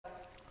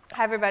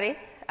Hi, everybody.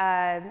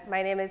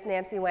 My name is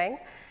Nancy Wang,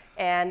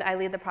 and I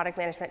lead the product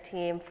management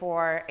team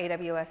for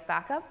AWS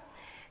Backup.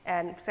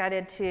 And I'm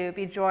excited to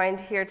be joined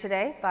here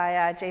today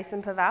by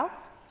Jason Pavao.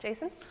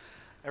 Jason?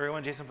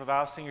 Everyone, Jason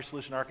Pavao, Senior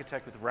Solution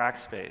Architect with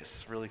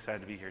Rackspace. Really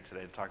excited to be here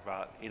today to talk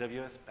about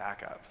AWS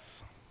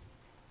backups.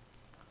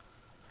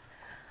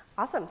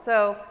 Awesome.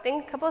 So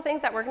a couple of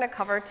things that we're going to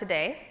cover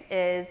today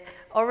is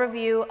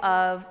overview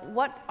of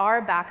what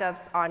are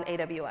backups on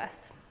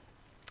AWS.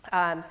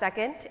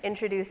 Second,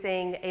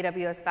 introducing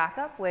AWS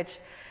Backup, which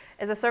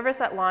is a service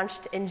that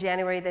launched in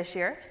January this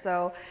year.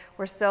 So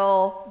we're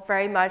still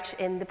very much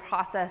in the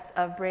process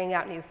of bringing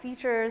out new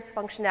features,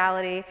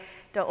 functionality.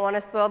 Don't want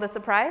to spoil the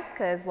surprise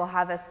because we'll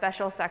have a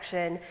special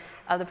section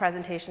of the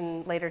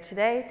presentation later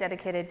today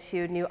dedicated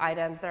to new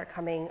items that are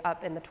coming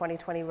up in the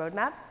 2020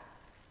 roadmap.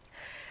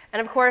 And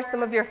of course,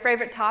 some of your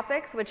favorite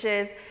topics, which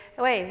is,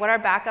 wait, what are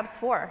backups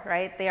for,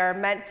 right? They are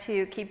meant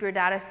to keep your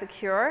data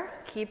secure,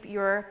 keep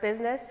your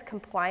business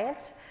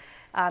compliant.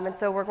 And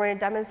so we're going to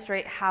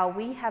demonstrate how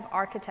we have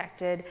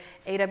architected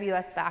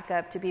AWS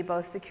Backup to be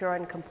both secure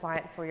and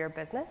compliant for your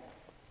business.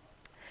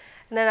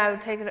 And then I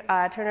would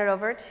turn it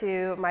over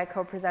to my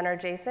co-presenter,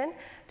 Jason,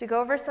 to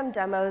go over some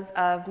demos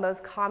of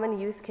most common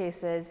use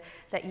cases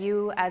that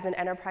you as an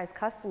enterprise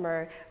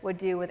customer would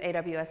do with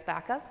AWS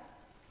Backup.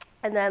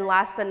 And then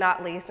last but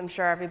not least, I'm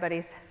sure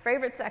everybody's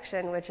favorite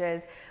section, which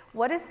is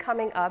what is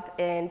coming up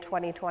in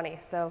 2020.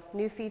 So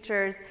new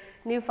features,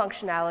 new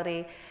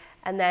functionality,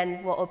 and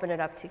then we'll open it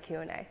up to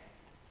Q&A.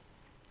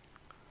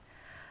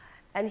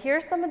 And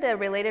here's some of the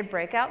related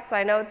breakouts. So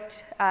I know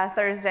it's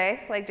Thursday,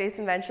 like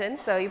Jason mentioned,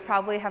 so you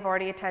probably have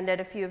already attended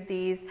a few of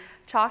these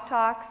Chalk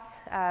Talks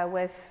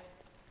with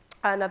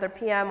another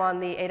PM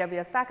on the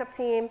AWS Backup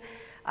team,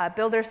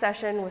 builder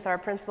session with our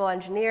principal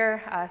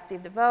engineer,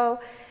 Steve DeVoe,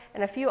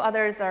 and a few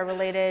others that are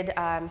related,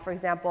 for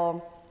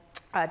example,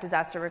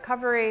 disaster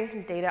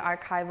recovery, data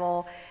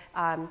archival,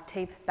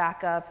 tape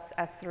backups,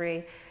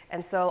 S3.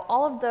 And so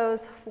all of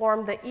those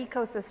form the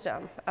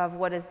ecosystem of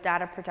what is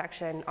data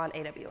protection on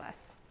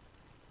AWS.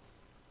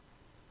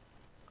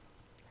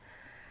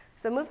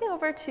 So moving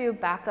over to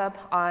backup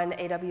on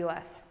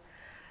AWS.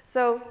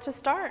 So to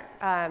start,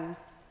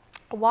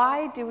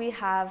 why do we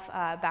have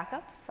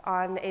backups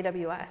on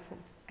AWS?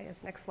 I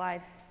guess next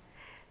slide.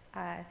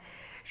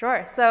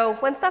 Sure. So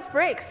when stuff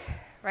breaks,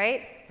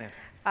 right?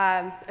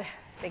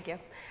 Thank you.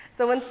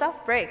 So when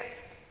stuff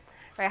breaks,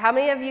 right? How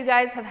many of you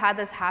guys have had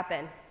this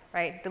happen,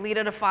 right?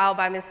 Deleted a file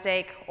by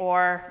mistake,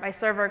 or my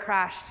server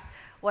crashed.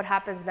 What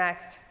happens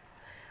next?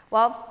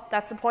 Well,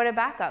 that's the point of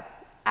backup.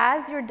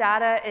 As your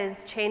data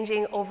is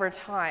changing over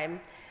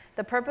time,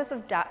 the purpose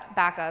of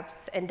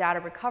backups and data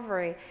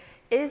recovery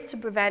is to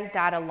prevent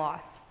data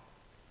loss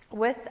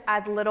with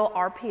as little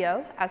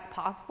RPO as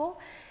possible,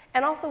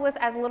 and also with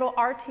as little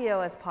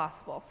RTO as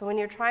possible. So when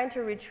you're trying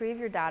to retrieve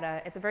your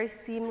data, it's a very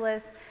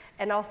seamless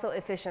and also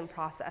efficient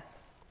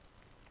process.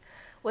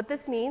 What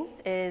this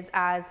means is,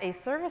 as a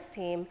service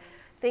team,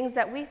 things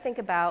that we think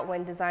about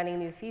when designing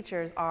new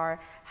features are,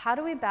 how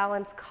do we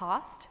balance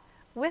cost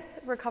with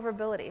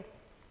recoverability?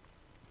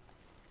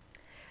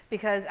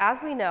 Because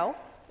as we know,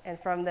 and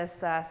from this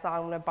song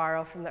I'm going to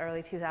borrow from the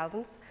early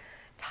 2000s,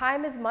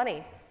 time is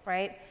money,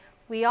 right?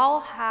 We all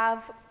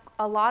have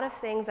a lot of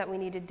things that we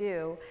need to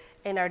do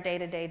in our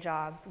day-to-day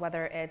jobs,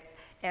 whether it's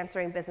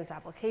answering business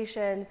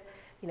applications,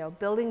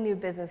 building new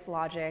business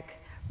logic,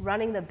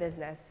 running the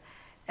business.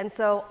 And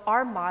so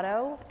our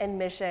motto and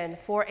mission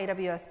for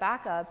AWS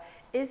Backup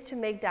is to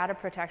make data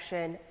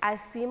protection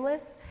as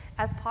seamless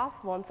as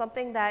possible and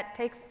something that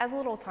takes as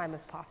little time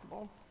as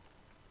possible.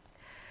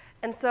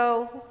 And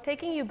so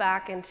taking you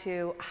back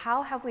into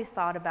how have we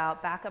thought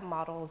about backup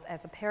models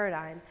as a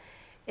paradigm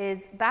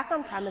is back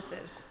on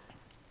premises.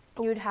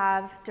 You'd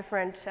have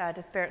different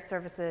disparate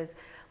services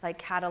like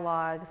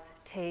catalogs,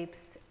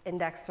 tapes,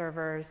 index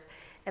servers.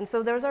 And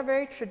so those are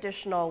very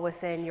traditional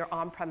within your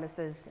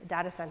on-premises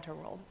data center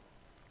world.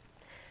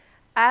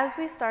 As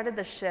we started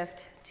the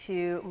shift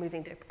to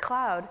moving to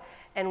cloud,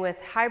 and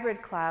with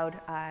hybrid cloud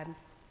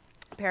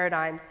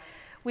paradigms,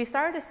 we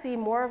started to see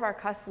more of our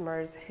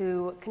customers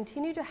who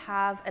continue to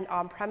have an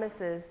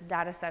on-premises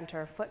data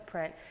center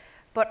footprint,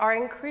 but are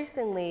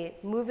increasingly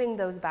moving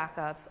those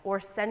backups or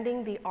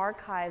sending the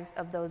archives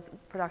of those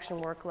production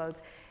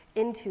workloads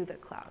into the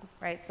cloud,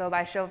 right? So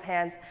by show of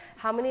hands,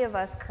 how many of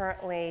us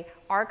currently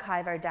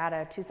archive our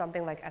data to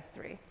something like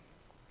S3,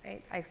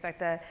 right? I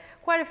expect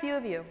quite a few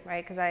of you,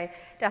 right? Because I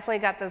definitely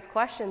got those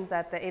questions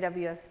at the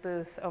AWS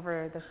booth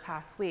over this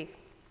past week.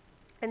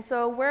 And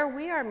so where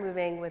we are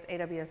moving with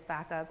AWS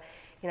Backup,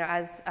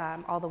 as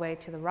all the way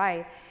to the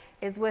right,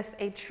 is with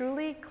a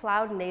truly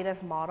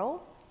cloud-native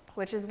model,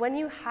 which is when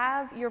you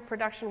have your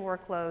production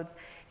workloads,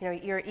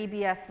 your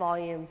EBS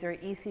volumes, your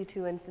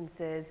EC2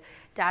 instances,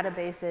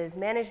 databases,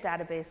 managed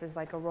databases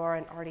like Aurora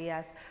and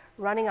RDS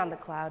running on the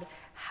cloud,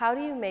 how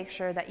do you make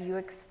sure that you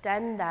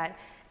extend that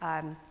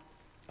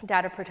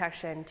data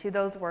protection to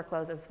those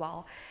workloads as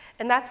well?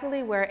 And that's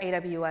really where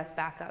AWS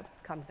Backup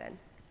comes in.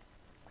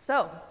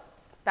 So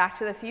back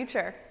to the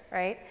future,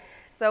 right?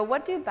 So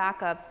what do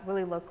backups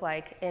really look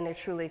like in a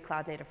truly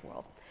cloud-native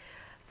world?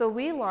 So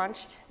we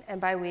launched, and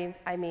by we,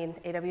 I mean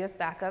AWS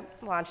Backup,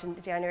 launched in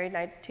January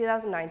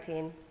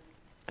 2019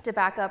 to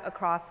back up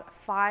across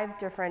 5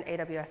 different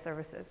AWS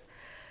services.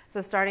 So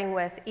starting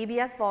with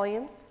EBS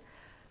volumes,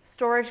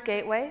 storage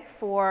gateway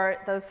for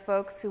those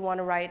folks who want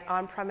to write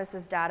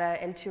on-premises data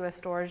into a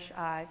storage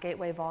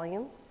gateway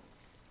volume,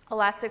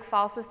 elastic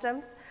file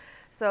systems,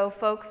 so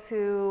folks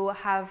who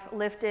have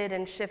lifted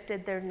and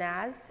shifted their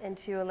NAS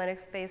into a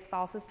Linux-based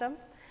file system,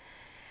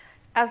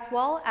 as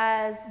well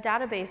as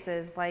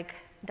databases like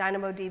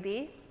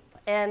DynamoDB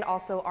and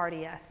also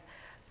RDS.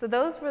 So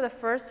those were the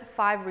first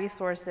 5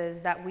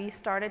 resources that we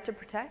started to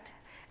protect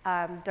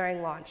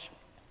during launch.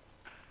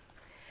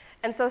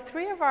 And so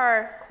 3 of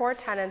our core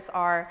tenets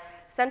are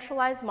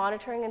centralized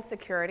monitoring and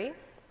security,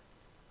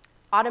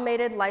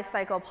 automated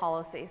lifecycle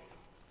policies,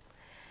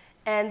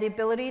 and the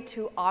ability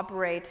to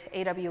operate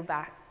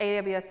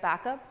AWS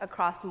Backup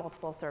across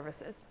multiple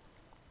services.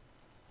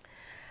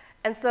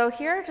 And so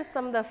here are just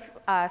some of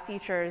the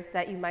features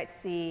that you might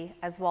see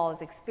as well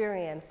as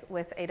experience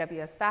with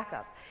AWS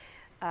Backup.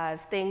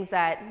 Things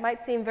that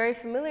might seem very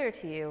familiar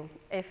to you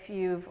if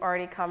you've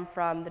already come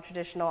from the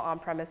traditional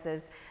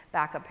on-premises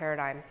backup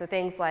paradigm. So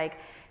things like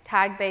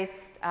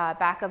tag-based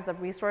backups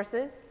of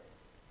resources.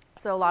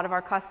 So a lot of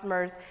our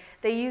customers,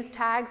 they use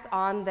tags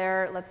on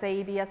their, let's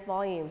say, EBS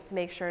volumes to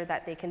make sure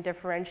that they can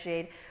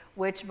differentiate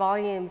which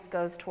volumes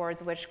goes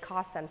towards which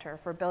cost center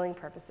for billing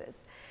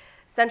purposes.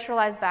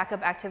 Centralized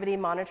backup activity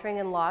monitoring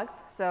and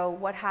logs. So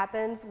what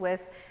happens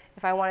with,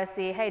 if I want to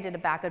see, hey, did a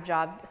backup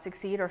job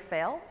succeed or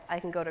fail? I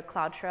can go to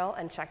CloudTrail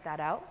and check that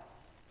out.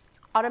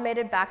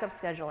 Automated backup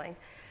scheduling.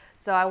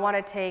 So I want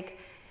to take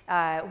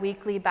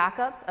weekly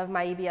backups of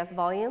my EBS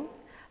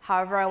volumes.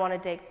 However, I want to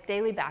take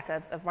daily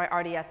backups of my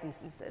RDS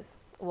instances.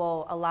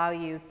 Will allow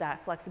you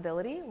that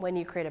flexibility when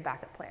you create a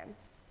backup plan.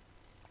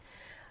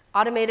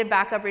 Automated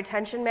backup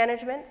retention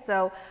management.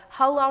 So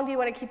how long do you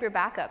want to keep your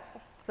backups?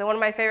 So one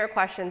of my favorite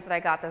questions that I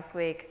got this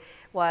week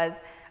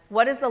was,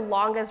 what is the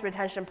longest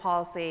retention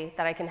policy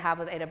that I can have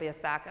with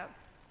AWS Backup?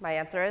 My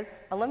answer is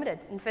unlimited,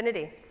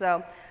 infinity.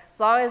 So as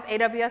long as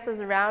AWS is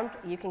around,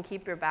 you can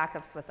keep your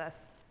backups with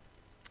us.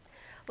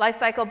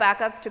 Lifecycle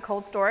backups to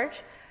cold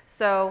storage.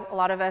 So a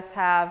lot of us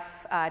have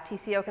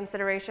TCO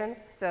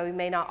considerations, so you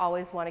may not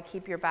always want to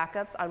keep your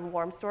backups on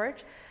warm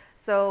storage.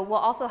 So we'll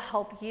also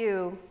help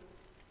you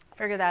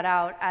figure that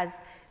out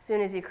as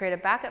soon as you create a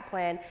backup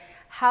plan.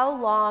 How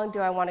long do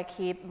I want to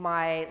keep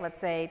my, let's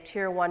say,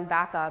 tier 1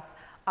 backups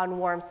on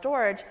warm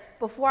storage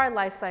before I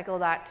lifecycle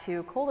that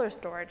to colder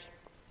storage,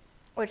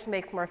 which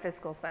makes more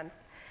fiscal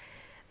sense.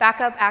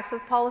 Backup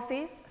access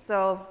policies,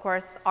 so of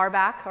course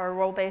RBAC, or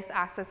role-based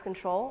access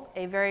control,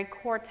 a very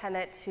core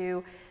tenet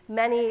to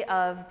many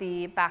of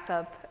the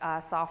backup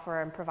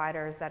software and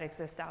providers that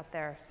exist out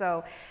there.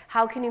 So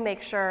how can you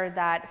make sure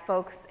that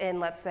folks in,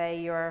 let's say,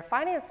 your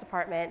finance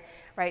department,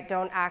 right,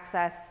 don't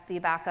access the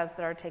backups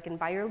that are taken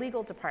by your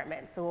legal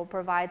department? So we'll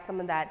provide some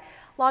of that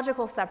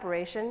logical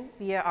separation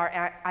via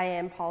our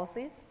IAM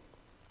policies.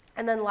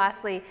 And then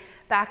lastly,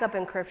 backup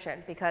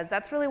encryption, because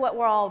that's really what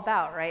we're all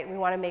about, right? We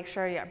want to make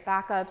sure your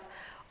backups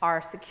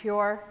are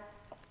secure,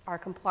 are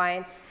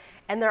compliant,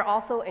 and they're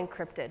also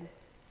encrypted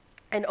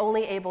and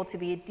only able to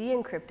be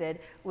de-encrypted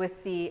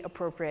with the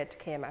appropriate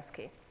KMS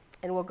key.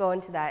 And we'll go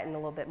into that in a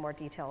little bit more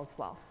detail as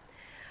well.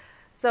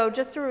 So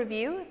just to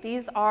review,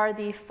 these are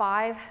the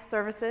 5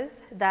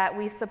 services that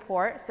we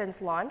support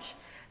since launch,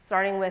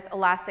 starting with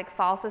Elastic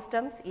File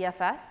Systems,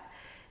 EFS,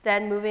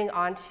 then moving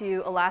on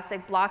to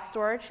Elastic Block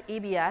Storage,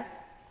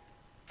 EBS,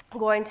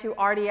 going to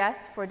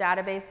RDS for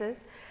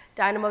databases,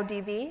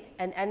 DynamoDB,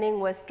 and ending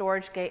with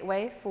Storage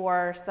Gateway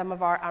for some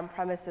of our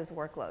on-premises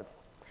workloads.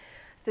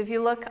 So if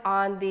you look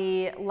on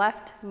the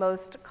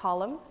leftmost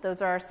column,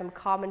 those are some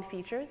common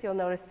features. You'll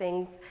notice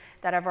things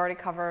that I've already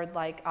covered,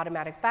 like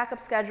automatic backup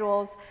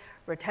schedules,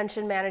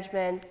 retention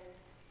management,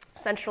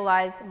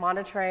 centralized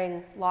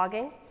monitoring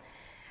logging,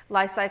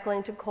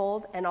 lifecycling to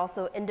cold, and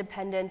also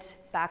independent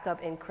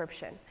backup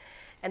encryption.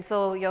 And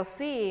so you'll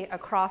see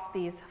across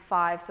these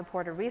 5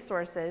 supported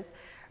resources,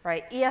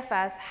 right,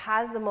 EFS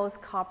has the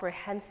most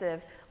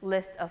comprehensive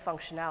list of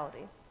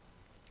functionality.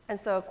 And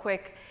so a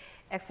quick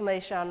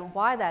explanation on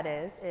why that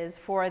is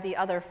for the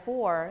other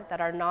 4 that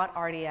are not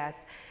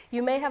RDS,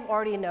 you may have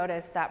already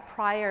noticed that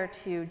prior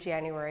to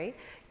January,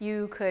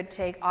 you could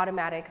take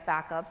automatic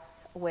backups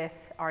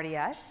with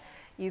RDS.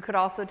 You could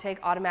also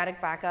take automatic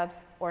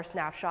backups or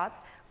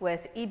snapshots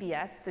with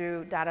EBS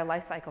through Data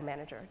Lifecycle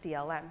Manager,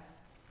 DLM.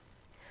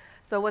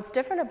 So what's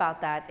different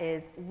about that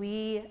is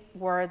we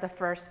were the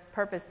first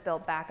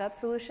purpose-built backup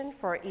solution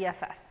for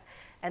EFS.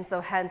 And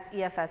so hence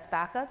EFS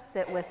backups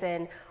sit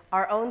within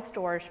our own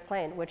storage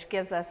plane, which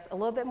gives us a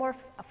little bit more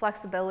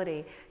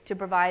flexibility to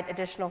provide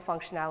additional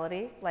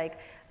functionality like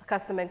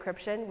custom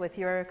encryption with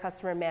your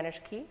customer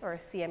managed key or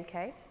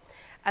CMK,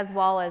 as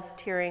well as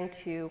tiering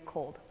to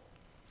cold.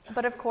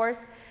 But of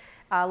course,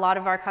 A lot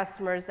of our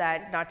customers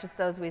that, not just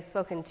those we've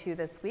spoken to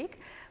this week,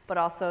 but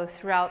also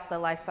throughout the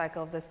life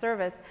cycle of the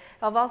service,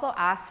 have also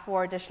asked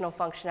for additional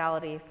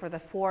functionality for the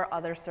 4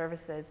 other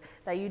services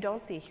that you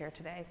don't see here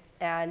today.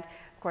 And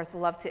of course,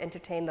 love to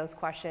entertain those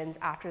questions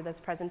after this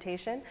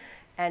presentation,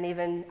 and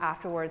even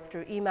afterwards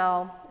through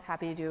email,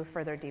 happy to do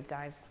further deep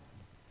dives.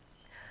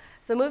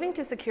 So moving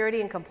to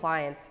security and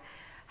compliance,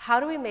 how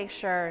do we make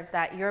sure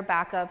that your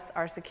backups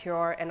are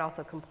secure and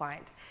also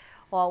compliant?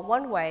 Well,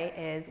 one way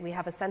is we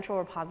have a central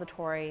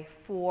repository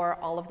for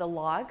all of the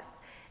logs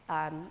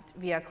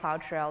via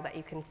CloudTrail that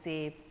you can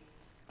see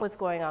what's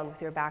going on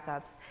with your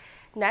backups.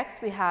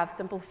 Next, we have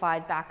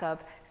simplified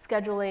backup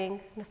scheduling.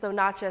 So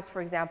not just,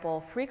 for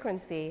example,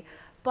 frequency,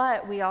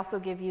 but we also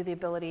give you the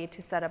ability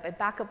to set up a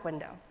backup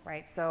window,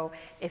 right? So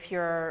if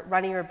you're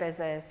running your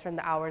business from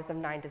the hours of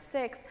 9 to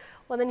 6,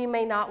 well, then you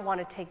may not want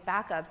to take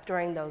backups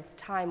during those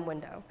time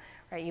window,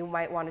 right? You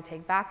might want to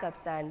take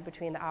backups then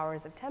between the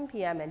hours of 10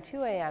 p.m. and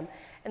 2 a.m.,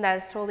 and that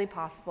is totally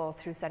possible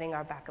through setting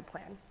our backup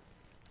plan.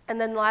 And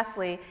then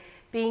lastly,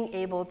 being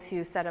able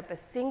to set up a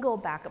single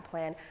backup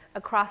plan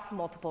across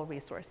multiple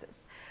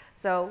resources.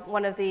 So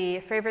one of the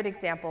favorite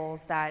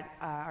examples that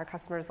our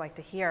customers like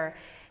to hear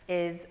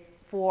is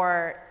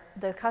for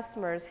the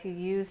customers who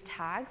use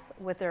tags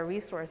with their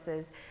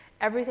resources,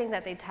 everything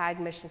that they tag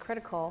mission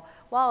critical,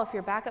 well, if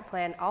your backup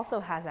plan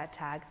also has that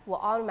tag, we'll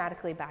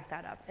automatically back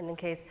that up. And in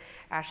case,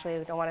 Ashley,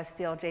 we don't want to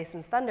steal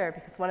Jason's thunder,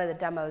 because one of the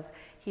demos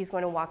he's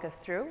going to walk us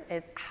through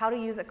is how to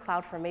use a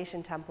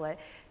CloudFormation template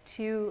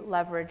to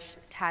leverage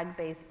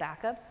tag-based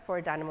backups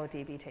for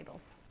DynamoDB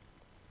tables.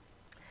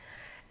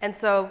 And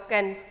so,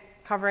 again,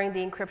 covering the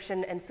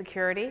encryption and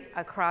security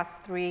across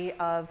 3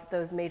 of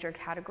those major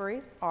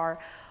categories are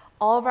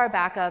all of our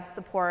backups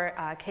support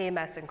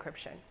KMS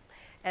encryption.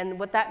 And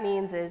what that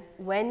means is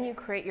when you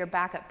create your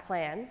backup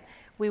plan,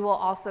 we will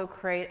also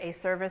create a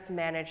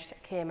service-managed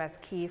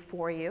KMS key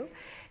for you.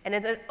 And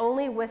it's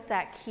only with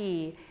that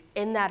key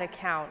in that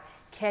account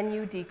can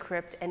you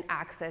decrypt and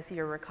access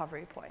your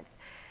recovery points.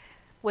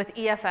 With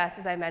EFS,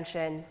 as I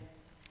mentioned,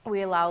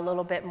 we allow a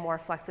little bit more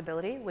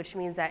flexibility, which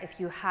means that if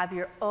you have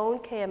your own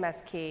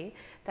KMS key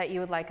that you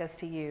would like us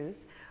to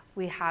use,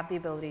 we have the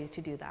ability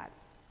to do that.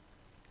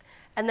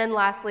 And then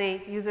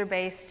lastly,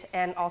 user-based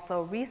and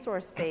also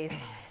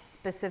resource-based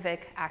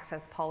specific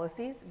access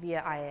policies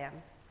via IAM.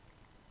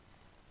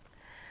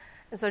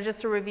 And so just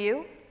to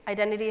review,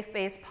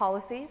 identity-based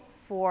policies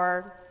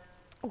for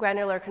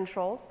granular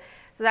controls.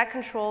 So that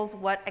controls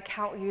what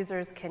account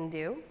users can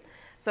do.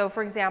 So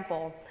for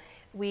example,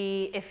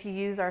 if you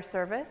use our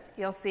service,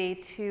 you'll see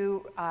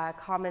 2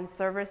 common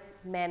service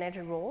managed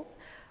rules.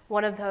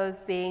 One of those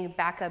being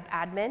backup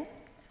admin,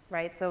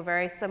 right? So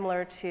very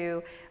similar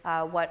to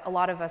what a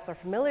lot of us are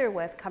familiar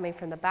with coming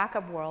from the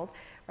backup world,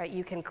 right?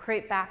 You can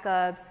create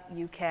backups,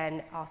 you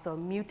can also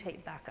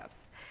mutate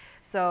backups.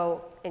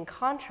 So in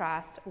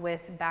contrast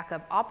with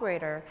backup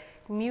operator,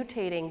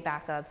 mutating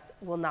backups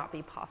will not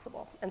be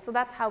possible. And so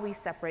that's how we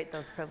separate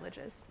those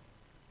privileges.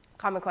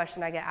 Common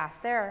question I get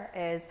asked there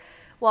is,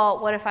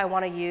 well, what if I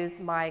want to use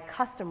my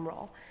custom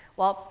role?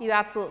 Well, you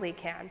absolutely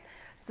can.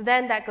 So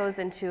then that goes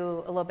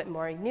into a little bit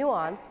more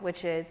nuance,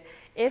 which is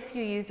if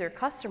you use your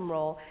custom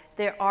role,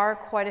 there are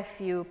quite a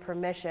few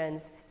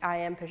permissions,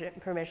 IAM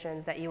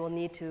permissions, that you will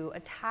need to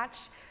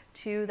attach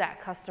to that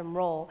custom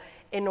role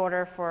in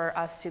order for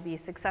us to be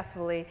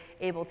successfully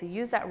able to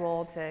use that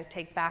role to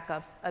take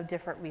backups of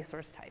different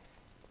resource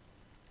types.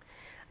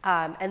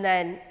 And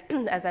then,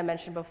 as I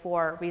mentioned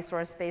before,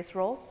 resource-based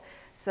roles.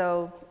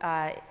 So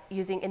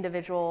using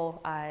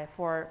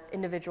for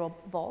individual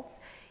vaults,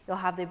 you'll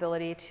have the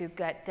ability to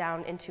get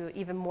down into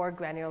even more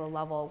granular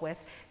level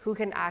with who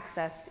can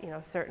access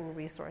certain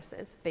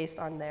resources based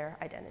on their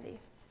identity.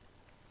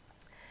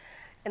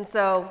 And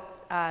so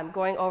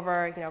going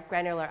over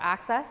granular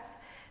access,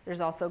 there's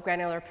also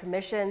granular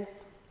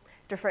permissions,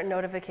 different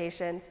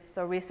notifications.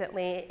 So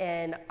recently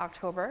in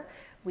October,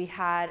 we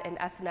had an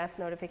SNS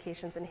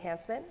notifications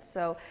enhancement.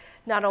 So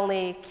not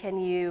only can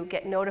you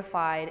get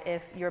notified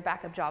if your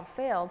backup job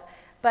failed,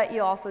 but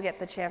you also get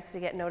the chance to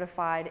get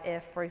notified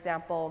if, for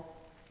example,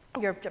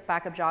 your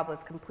backup job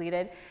was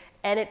completed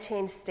and it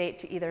changed state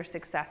to either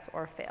success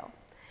or fail.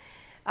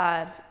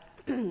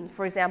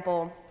 For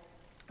example,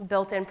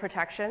 built-in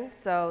protection.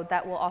 So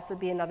that will also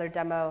be another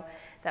demo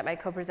that my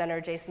co-presenter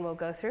Jason will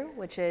go through,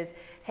 which is,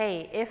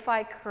 hey, if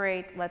I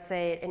create, let's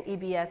say, an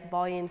EBS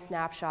volume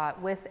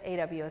snapshot with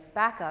AWS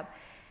backup,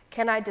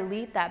 can I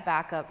delete that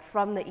backup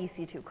from the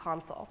EC2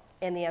 console?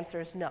 And the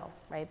answer is no,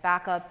 right?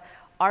 Backups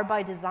are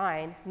by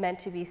design meant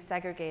to be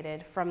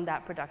segregated from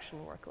that production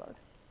workload.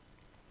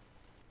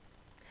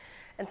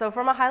 And so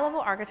from a high-level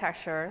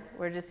architecture,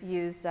 we're just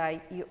used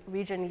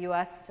region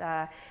US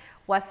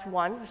West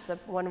 1, which is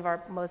one of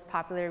our most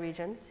popular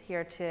regions,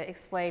 here to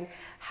explain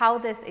how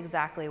this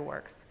exactly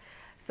works.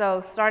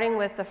 So starting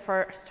with the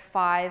first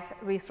 5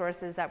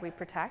 resources that we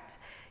protect,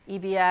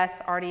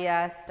 EBS,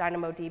 RDS,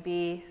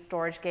 DynamoDB,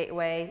 Storage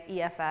Gateway,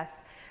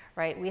 EFS,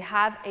 right? We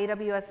have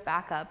AWS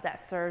Backup that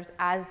serves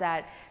as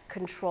that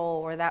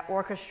control or that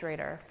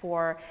orchestrator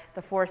for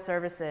the 4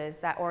 services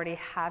that already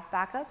have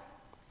backups.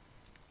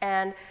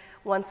 And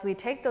once we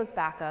take those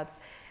backups,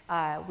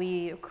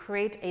 we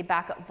create a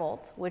backup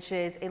vault, which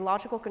is a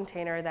logical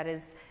container that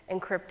is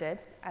encrypted,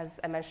 as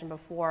I mentioned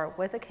before,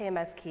 with a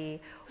KMS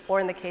key, or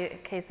in the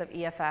case of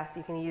EFS,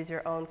 you can use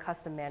your own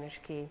custom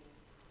managed key.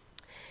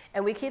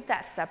 And we keep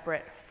that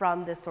separate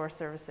from the source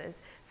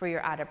services for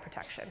your added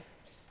protection.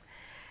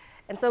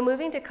 And so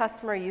moving to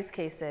customer use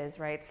cases,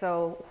 right?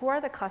 So who are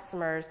the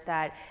customers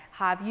that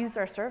have used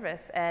our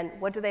service, and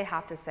what do they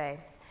have to say?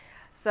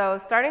 So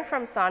starting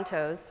from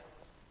Santos,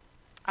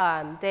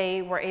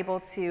 they were able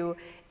to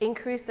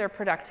increase their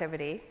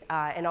productivity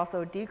and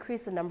also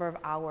decrease the number of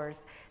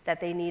hours that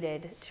they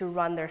needed to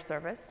run their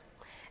service.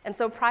 And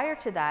so prior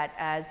to that,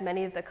 as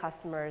many of the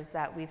customers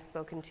that we've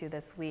spoken to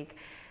this week,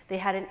 they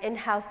had an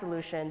in-house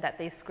solution that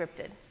they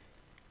scripted.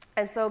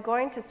 And so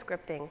going to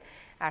scripting,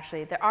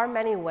 actually, there are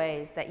many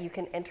ways that you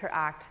can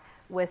interact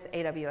with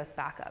AWS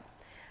Backup.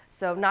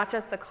 So not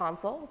just the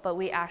console, but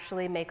we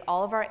actually make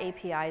all of our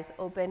APIs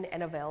open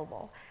and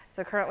available.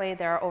 So currently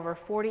there are over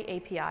 40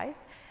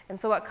 APIs. And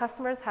so what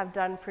customers have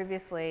done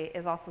previously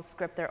is also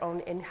script their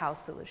own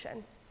in-house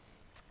solution.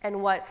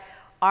 And what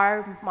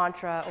our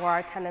mantra or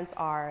our tenets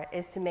are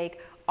is to make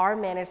our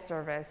managed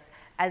service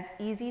as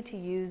easy to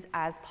use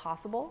as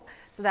possible.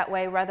 So that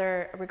way,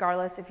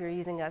 regardless if you're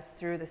using us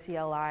through the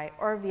CLI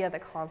or via the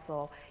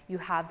console, you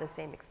have the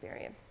same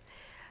experience.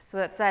 So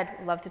that said,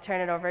 I'd love to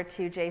turn it over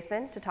to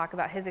Jason to talk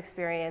about his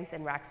experience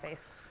in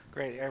Rackspace.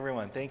 Great,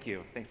 everyone, thank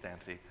you. Thanks,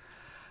 Nancy.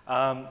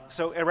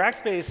 So at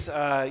Rackspace,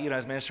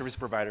 as managed service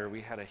provider,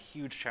 we had a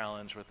huge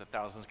challenge with the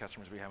thousands of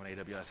customers we have on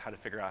AWS, how to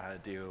figure out how to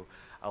do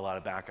a lot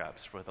of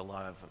backups with a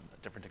lot of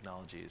different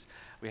technologies.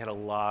 We had a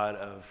lot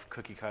of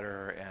cookie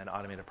cutter and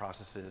automated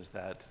processes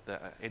that the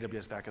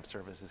AWS Backup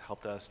Service has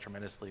helped us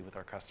tremendously with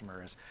our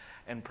customers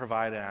and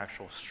provide an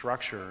actual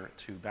structure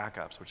to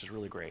backups, which is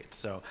really great.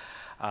 So,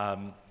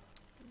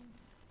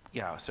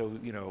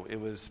 it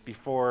was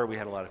before we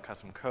had a lot of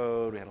custom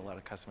code, we had a lot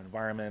of custom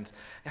environments.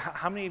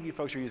 How many of you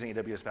folks are using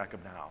AWS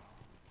Backup now?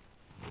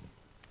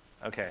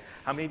 Okay,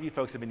 how many of you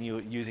folks have been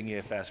using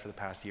EFS for the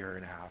past year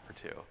and a half or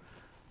 2?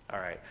 All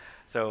right,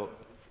 so,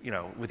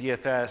 with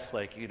EFS,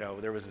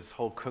 there was this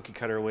whole cookie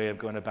cutter way of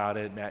going about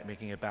it,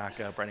 making a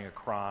backup, running a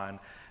cron,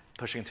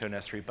 pushing it to an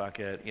S3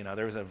 bucket.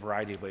 There was a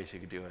variety of ways you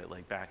could do it,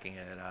 like backing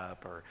it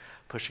up or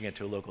pushing it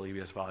to a local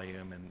EBS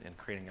volume and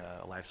creating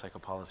a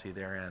lifecycle policy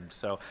therein.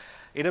 So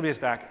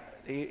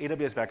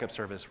AWS Backup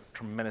Service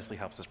tremendously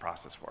helps this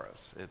process for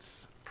us.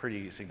 It's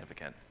pretty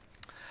significant.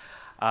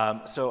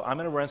 So I'm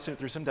going to run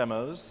through some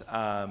demos,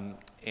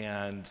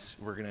 and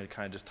we're going to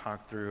kind of just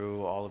talk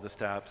through all of the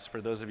steps.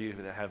 For those of you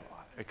that have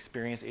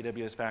experienced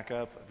AWS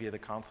Backup via the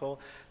console,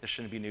 this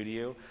shouldn't be new to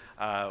you.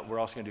 We're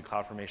also going to do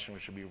CloudFormation,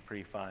 which should be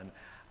pretty fun.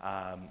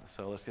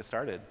 So let's get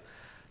started.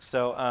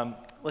 So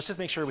let's just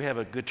make sure we have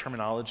a good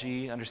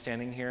terminology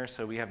understanding here.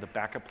 So we have the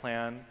backup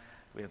plan,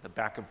 we have the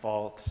backup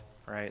vault,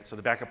 right? So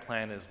the backup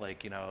plan is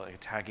like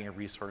tagging of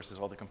resources,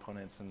 all the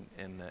components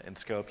in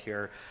scope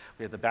here.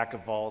 We have the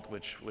backup vault,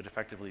 which would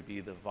effectively be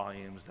the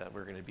volumes that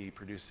we're going to be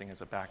producing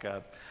as a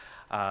backup.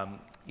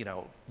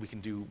 We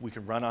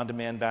can run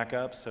on-demand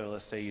backups. So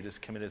let's say you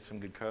just committed some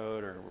good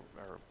code or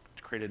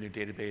create a new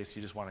database,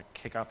 you just want to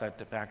kick off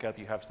that backup,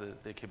 you have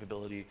the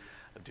capability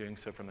of doing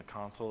so from the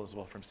console as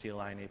well from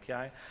CLI and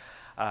API.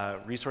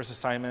 Resource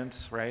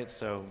assignments, right?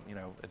 So,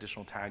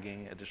 additional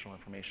tagging, additional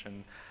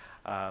information.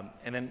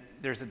 And then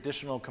there's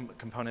additional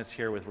components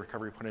here with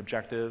recovery point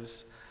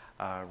objectives,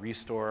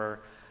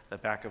 restore, the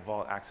backup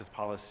vault access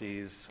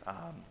policies,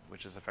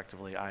 which is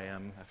effectively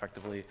IAM,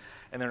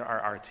 and then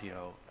our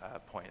RTO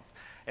points.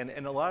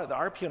 And a lot of the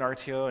RPO and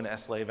RTO and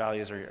SLA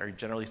values are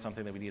generally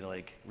something that we need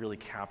to really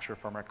capture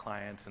from our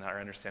clients and our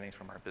understanding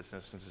from our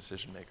business and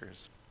decision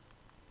makers.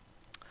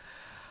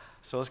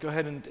 So let's go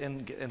ahead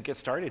and get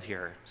started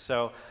here.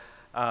 So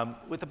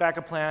with the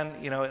backup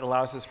plan, it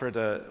allows us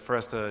for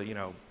us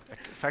to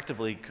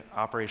effectively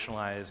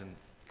operationalize and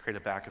create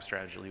a backup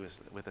strategy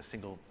with a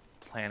single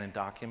plan and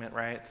document,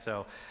 right?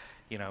 So,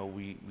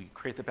 we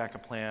create the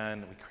backup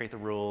plan, we create the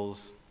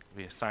rules,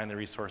 we assign the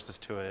resources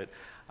to it,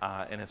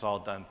 and it's all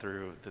done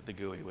through the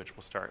GUI, which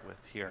we'll start with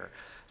here.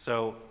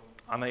 So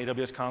on the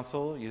AWS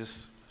console, you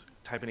just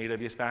type in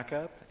AWS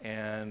Backup,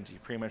 and you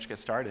pretty much get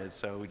started.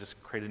 So we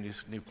just create a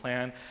new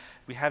plan.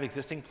 We have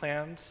existing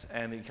plans,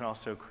 and you can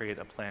also create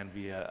a plan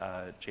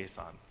via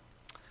JSON.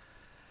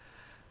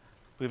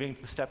 Moving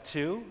to step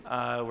 2,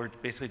 we're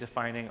basically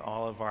defining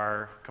all of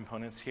our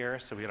components here.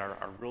 So we got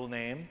our rule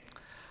name,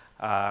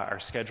 our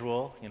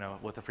schedule,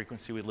 what the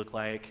frequency would look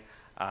like,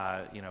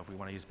 if we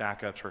want to use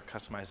backups or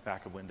customized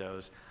backup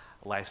windows,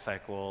 life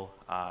cycle,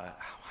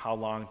 how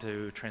long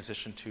to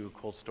transition to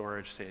cold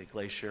storage, say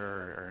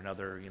Glacier or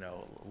another,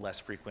 less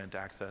frequent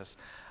access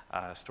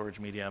storage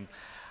medium,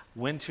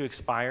 when to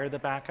expire the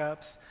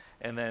backups,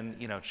 and then,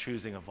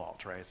 choosing a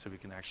vault, right? So we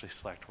can actually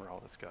select where all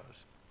this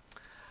goes.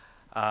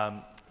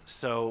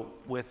 So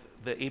with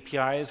the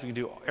APIs, we can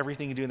do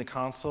everything you do in the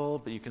console,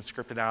 but you can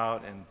script it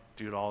out and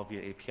do it all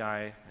via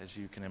API, as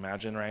you can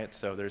imagine, right?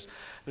 So there's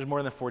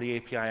more than 40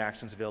 API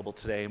actions available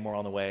today, more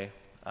on the way.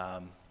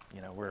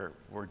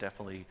 We're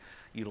definitely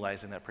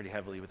utilizing that pretty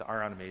heavily with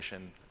our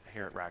automation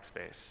here at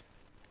Rackspace.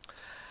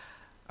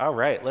 All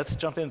right, let's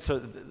jump in.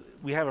 So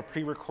we have a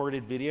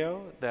pre-recorded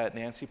video that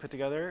Nancy put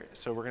together,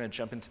 so we're going to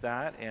jump into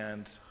that,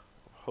 and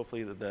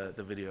hopefully the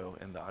video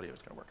and the audio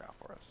is going to work out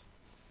for us.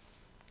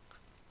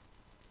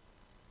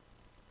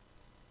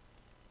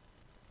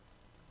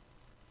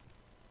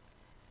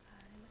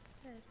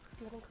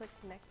 Do you want to click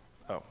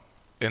next? Oh.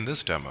 In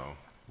this demo,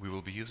 we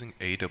will be using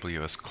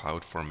AWS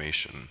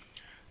CloudFormation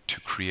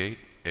to create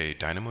a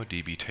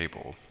DynamoDB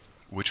table,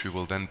 which we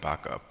will then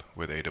back up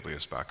with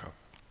AWS Backup.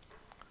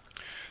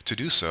 To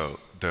do so,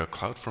 the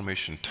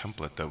CloudFormation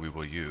template that we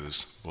will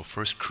use will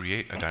first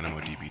create a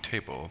DynamoDB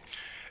table.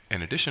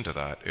 In addition to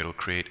that, it'll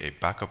create a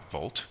backup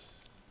vault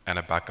and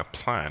a backup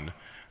plan,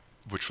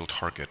 which will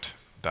target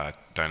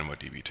that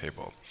DynamoDB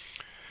table.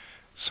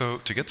 So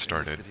to get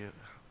started,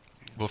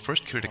 we'll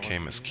first create a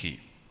KMS key.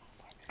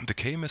 The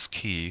KMS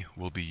key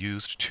will be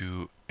used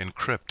to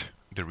encrypt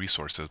the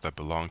resources that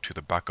belong to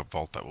the backup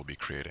vault that we'll be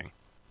creating.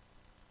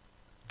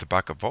 The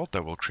backup vault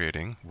that we're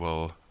creating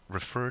will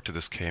refer to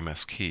this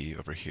KMS key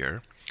over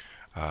here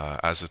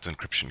as its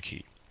encryption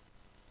key.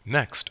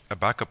 Next, a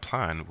backup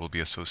plan will be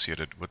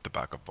associated with the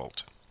backup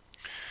vault.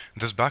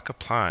 This backup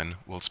plan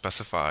will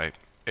specify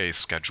a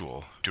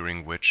schedule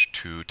during which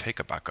to take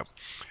a backup.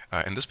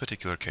 In this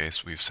particular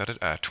case, we've set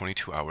it at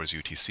 22 hours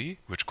UTC,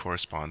 which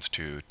corresponds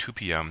to 2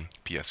 p.m.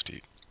 PST.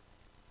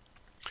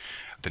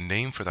 The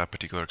name for that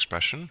particular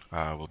expression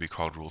will be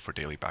called rule for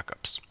daily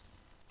backups.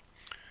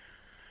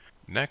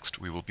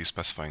 Next, we will be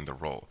specifying the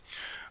role.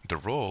 The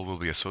role will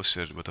be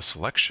associated with a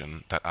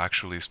selection that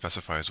actually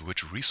specifies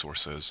which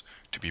resources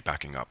to be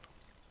backing up.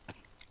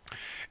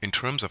 In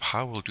terms of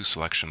how we'll do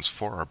selections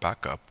for our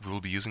backup, we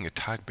will be using a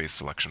tag-based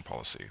selection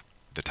policy.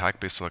 The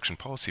tag-based selection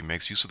policy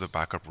makes use of the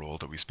backup role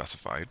that we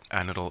specified,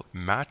 and it'll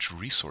match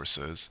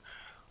resources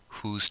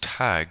whose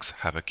tags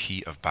have a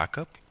key of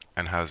backup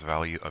and has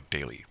value of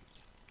daily.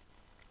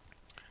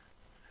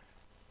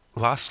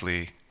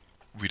 Lastly,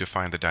 we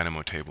define the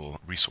Dynamo table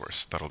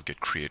resource that'll get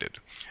created,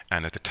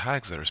 and the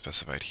tags that are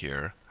specified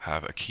here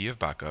have a key of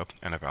backup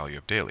and a value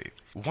of daily.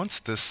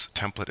 Once this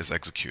template is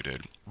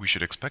executed, we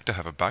should expect to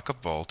have a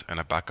backup vault and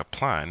a backup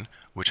plan,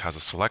 which has a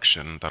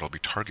selection that'll be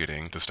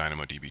targeting this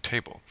DynamoDB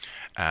table,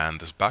 and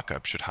this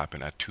backup should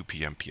happen at 2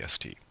 p.m.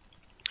 PST.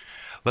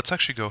 Let's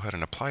actually go ahead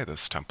and apply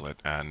this template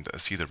and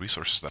see the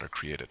resources that are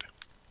created.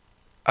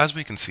 As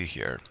we can see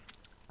here,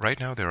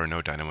 right now there are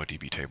no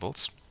DynamoDB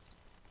tables.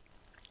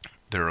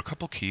 There are a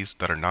couple keys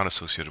that are not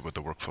associated with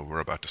the workflow we're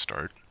about to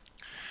start.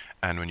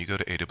 And when you go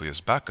to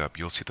AWS Backup,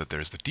 you'll see that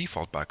there's the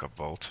default backup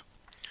vault,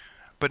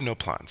 but no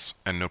plans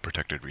and no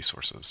protected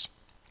resources.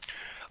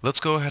 Let's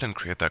go ahead and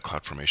create that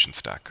CloudFormation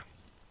stack.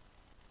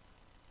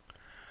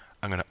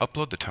 I'm going to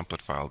upload the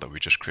template file that we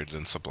just created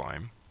in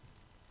Sublime,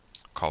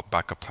 called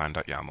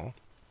backupplan.yaml.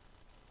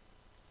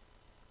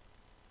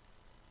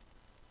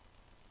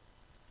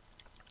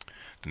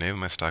 The name of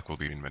my stack will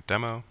be Invent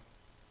Demo.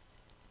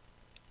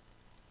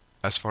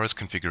 As far as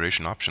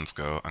configuration options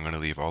go, I'm going to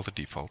leave all the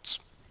defaults.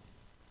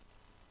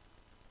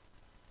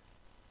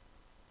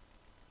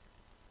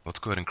 Let's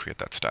go ahead and create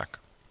that stack.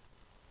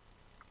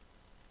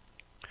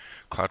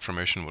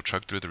 CloudFormation will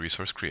chug through the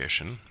resource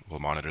creation.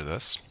 We'll monitor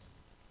this.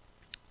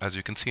 As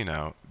you can see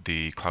now,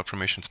 the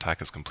CloudFormation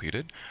stack is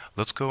completed.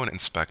 Let's go and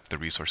inspect the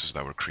resources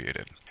that were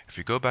created. If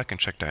we go back and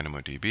check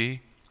DynamoDB,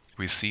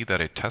 we see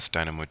that a test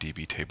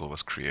DynamoDB table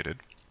was created.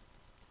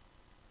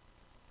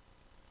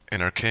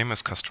 In our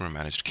KMS customer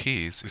managed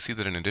keys, we see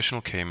that an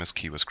additional KMS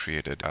key was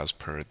created as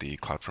per the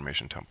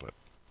CloudFormation template.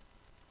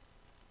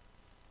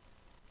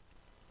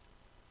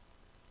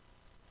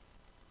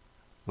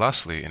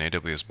 Lastly, in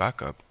AWS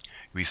Backup,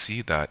 we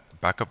see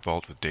that Backup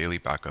Vault with daily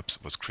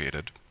backups was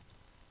created.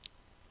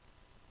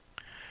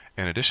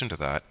 In addition to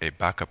that, a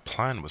backup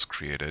plan was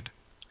created.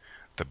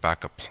 The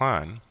backup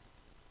plan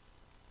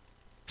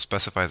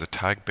specifies a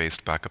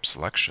tag-based backup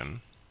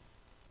selection,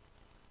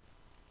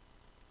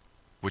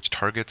 which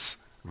targets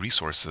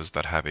resources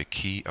that have a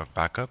key of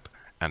backup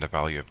and a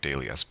value of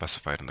daily as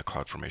specified in the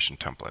CloudFormation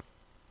template.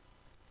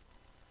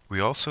 We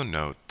also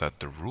note that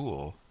the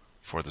rule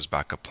for this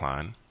backup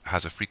plan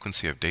has a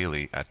frequency of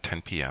daily at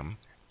 10 p.m.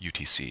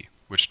 UTC,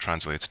 which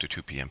translates to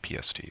 2 p.m.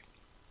 PST.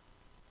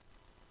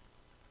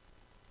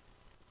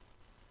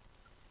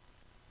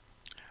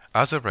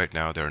 As of right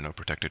now, there are no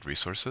protected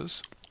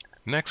resources.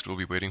 Next, we'll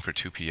be waiting for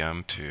 2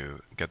 p.m.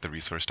 to get the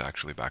resource to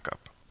actually back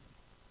up.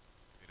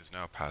 It is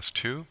now past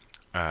 2.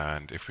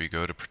 And if we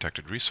go to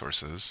protected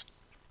resources,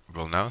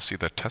 we'll now see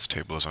that test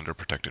table is under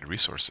protected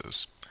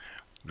resources.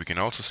 We can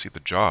also see the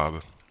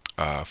job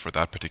for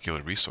that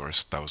particular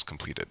resource that was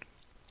completed.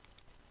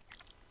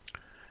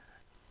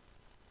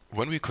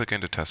 When we click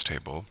into test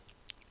table,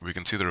 we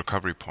can see the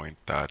recovery point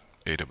that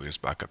AWS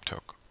Backup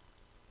took.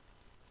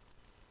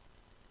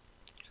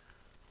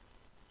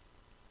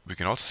 We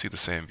can also see the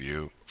same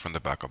view from the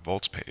Backup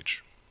Vaults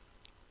page.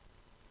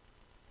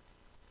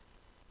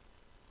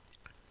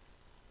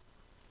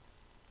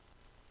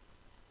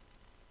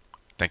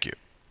 Thank you.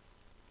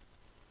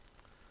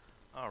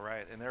 All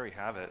right, and there we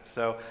have it.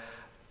 So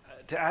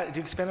to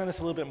expand on this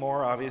a little bit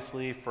more,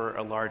 obviously for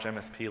a large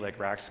MSP like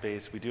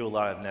Rackspace, we do a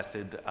lot of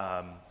nested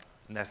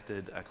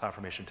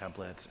CloudFormation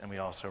templates, and we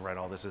also write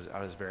all this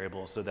out as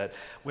variables so that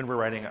when we're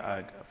writing,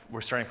 we're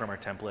starting from our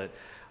template,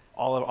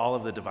 all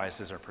of the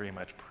devices are pretty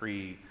much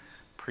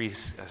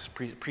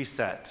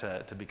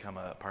preset to become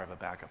a part of a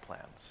backup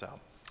plan. So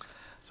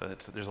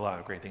there's a lot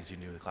of great things you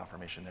can do with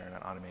CloudFormation there in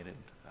an automated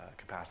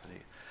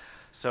capacity.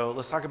 So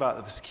let's talk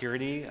about the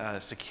security,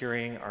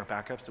 securing our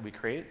backups that we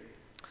create.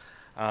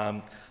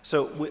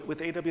 So with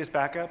AWS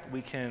Backup,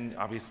 we can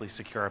obviously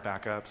secure our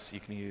backups. You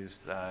can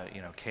use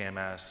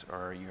KMS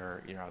or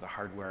the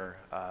hardware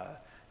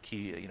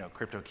key,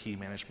 crypto key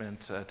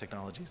management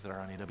technologies that are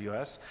on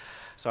AWS.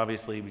 So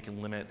obviously we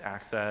can limit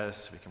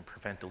access, we can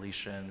prevent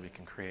deletion, we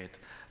can create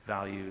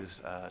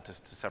values to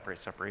separate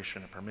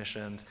separation and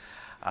permissions.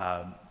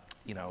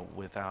 We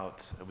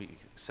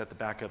set the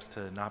backups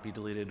to not be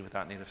deleted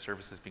without native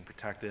services being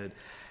protected.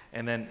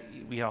 And then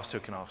we also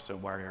can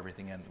wire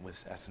everything in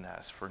with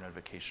SNS for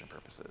notification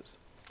purposes.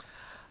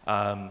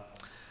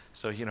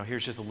 So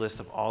here's just a list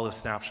of all the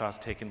snapshots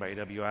taken by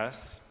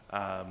AWS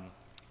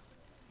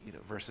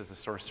versus the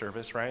source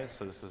service, right?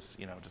 So this is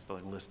just a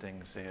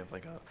listing, say, of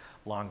like a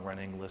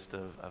long-running list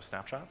of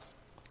snapshots.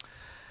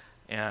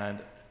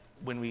 And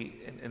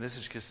and this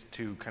is just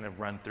to kind of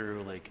run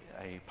through like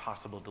a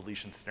possible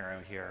deletion scenario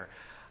here.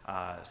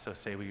 So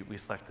say we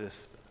select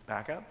this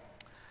backup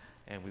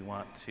and we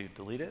want to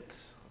delete it.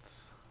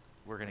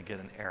 We're going to get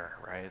an error,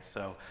 right?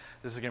 So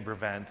this is going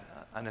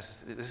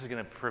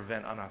to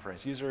prevent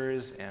unauthorized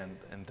users and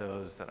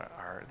those that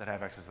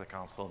have access to the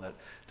console that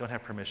don't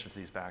have permission to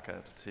these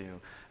backups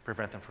to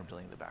prevent them from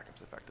deleting the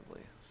backups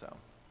effectively. So,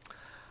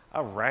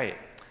 all right,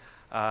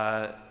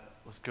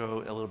 let's go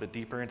a little bit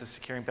deeper into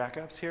securing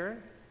backups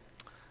here.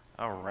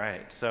 All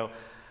right, so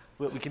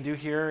what we can do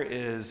here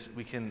is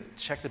we can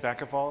check the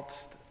backup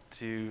vaults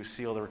to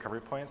see all the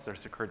recovery points that are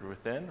secured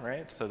within,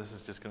 right? So this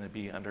is just going to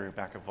be under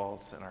backup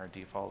vaults in our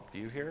default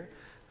view here.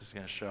 This is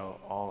going to show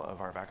all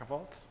of our backup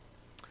vaults.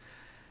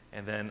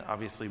 And then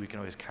obviously we can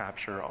always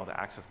capture all the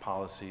access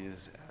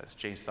policies as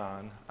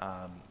JSON,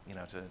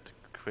 to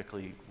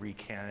quickly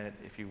recan it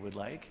if you would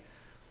like.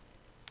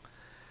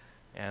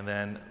 And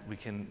then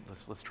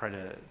let's try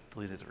to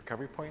delete it at the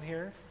recovery point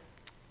here.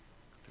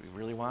 Do we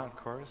really want, of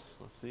course?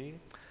 Let's see.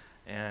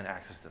 And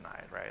access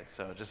denied, right?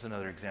 So just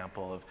another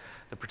example of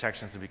the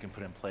protections that we can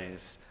put in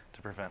place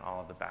to prevent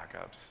all of the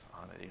backups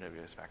on the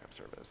AWS Backup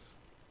Service.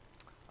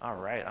 All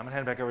right, I'm gonna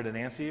hand it back over to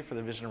Nancy for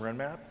the vision and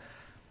roadmap.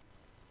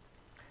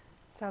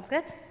 Sounds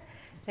good.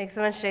 Thanks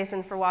so much,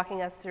 Jason, for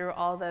walking us through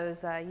all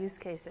those use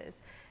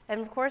cases.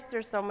 And of course,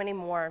 there's so many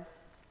more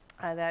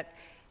that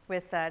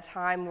with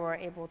time we're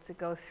able to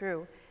go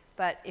through.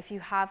 But if you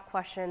have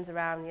questions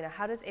around,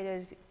 how does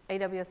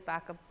AWS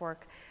Backup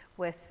work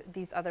with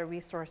these other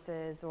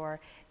resources or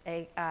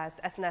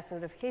SNS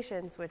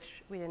notifications,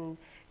 which we didn't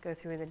go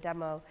through in the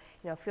demo,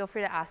 feel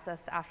free to ask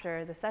us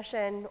after the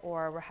session,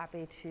 or we're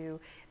happy to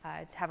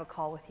have a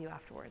call with you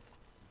afterwards.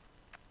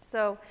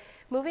 So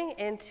moving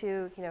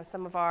into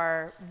some of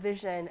our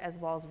vision as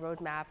well as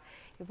roadmap,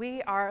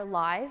 we are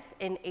live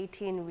in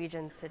 18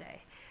 regions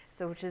today,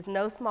 so which is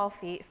no small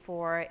feat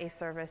for a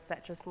service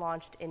that just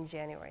launched in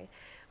January.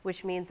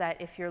 Which means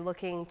that if you're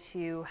looking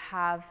to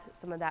have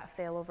some of that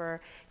failover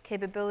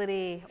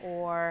capability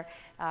or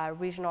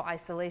regional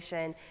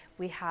isolation,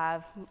 we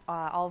have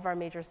all of our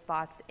major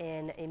spots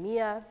in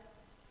EMEA,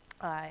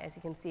 as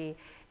you can see,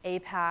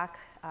 APAC,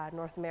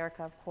 North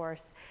America, of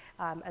course,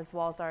 as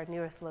well as our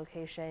newest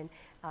location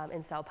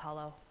in Sao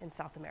Paulo in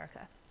South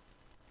America.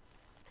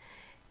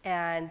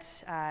 And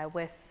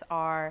with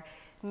our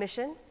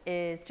mission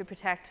is to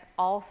protect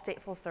all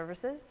stateful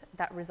services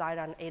that reside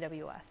on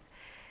AWS.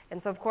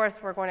 And so, of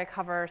course, we're going to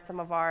cover some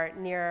of our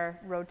near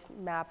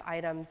roadmap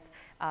items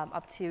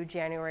up to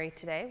January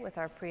today with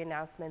our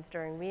pre-announcements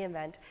during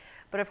reInvent.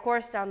 But of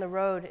course, down the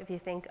road, if you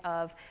think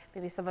of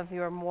maybe some of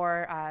your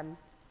more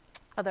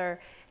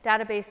other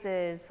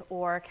databases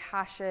or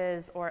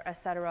caches or et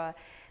cetera,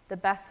 the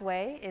best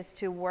way is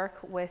to work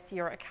with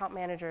your account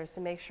managers to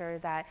make sure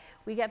that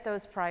we get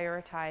those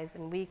prioritized,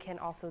 and we can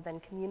also then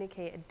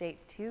communicate a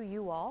date to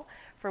you all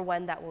for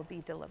when that will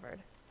be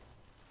delivered.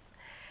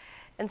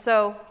 And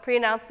so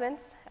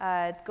pre-announcements,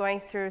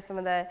 going through some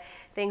of the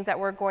things that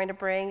we're going to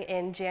bring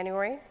in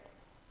January.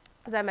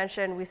 As I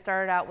mentioned, we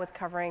started out with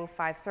covering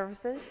 5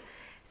 services.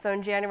 So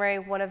in January,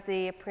 one of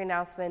the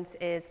pre-announcements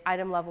is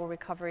item level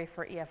recovery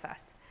for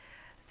EFS.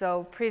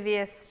 So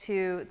previous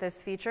to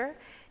this feature,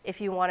 if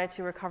you wanted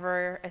to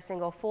recover a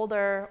single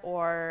folder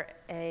or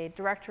a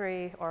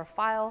directory or a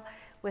file,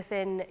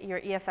 within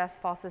your EFS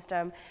file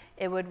system,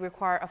 it would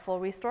require a full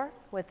restore.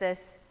 With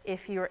this,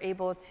 if you're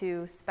able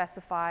to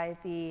specify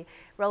the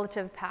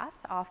relative path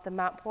off the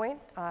mount point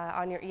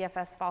on your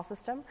EFS file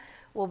system,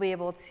 we'll be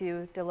able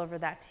to deliver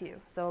that to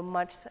you. So a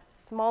much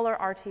smaller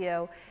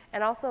RTO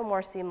and also a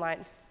more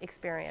streamlined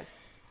experience.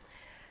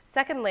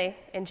 Secondly,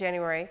 in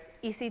January,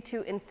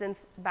 EC2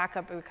 instance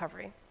backup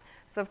recovery.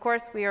 So of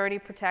course, we already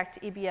protect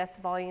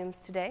EBS volumes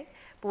today,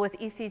 but with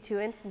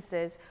EC2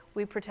 instances,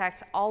 we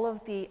protect all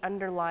of the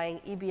underlying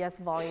EBS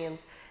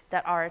volumes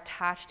that are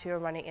attached to a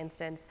running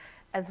instance,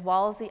 as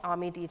well as the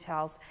AMI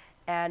details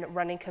and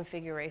running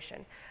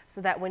configuration,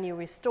 so that when you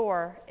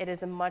restore, it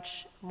is a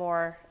much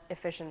more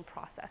efficient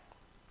process.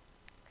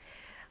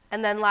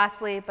 And then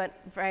lastly, but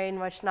very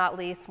much not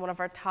least, one of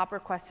our top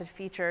requested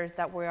features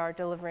that we are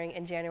delivering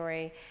in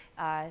January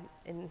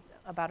in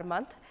about a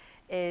month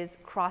is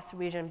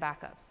cross-region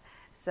backups.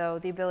 So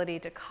the ability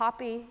to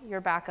copy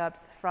your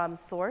backups from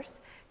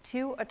source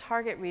to a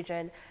target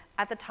region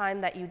at the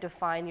time that you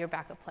define your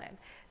backup plan.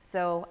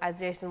 So as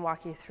Jason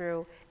walked you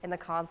through in the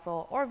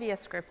console or via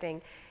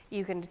scripting,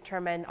 you can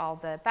determine all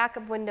the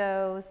backup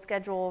windows,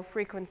 schedule,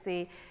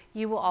 frequency.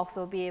 You will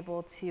also be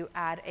able to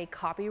add a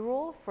copy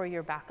rule for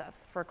your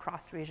backups for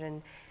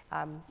cross-region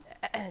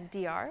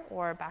DR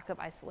or backup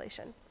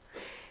isolation.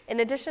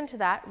 In addition to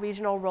that,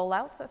 regional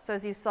rollouts. So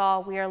as you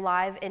saw, we are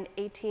live in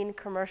 18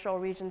 commercial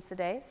regions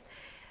today.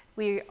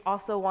 We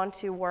also want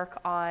to work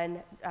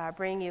on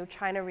bringing you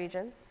China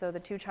regions. So the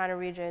 2 China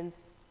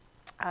regions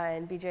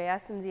in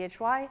BJS and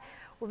ZHY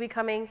will be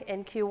coming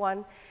in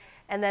Q1.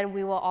 And then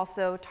we will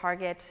also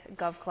target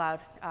GovCloud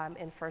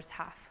in first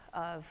half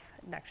of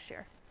next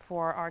year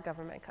for our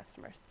government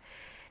customers.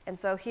 And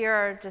so here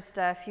are just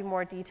a few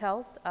more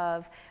details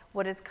of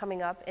what is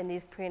coming up in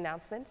these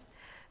pre-announcements.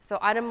 So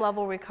item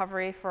level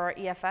recovery for our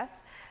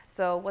EFS.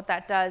 So what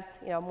that does,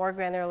 more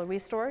granular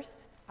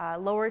restores,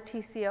 lower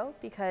TCO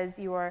because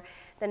you are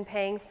then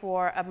paying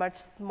for a much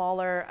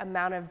smaller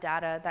amount of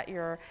data that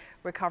you're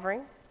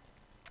recovering.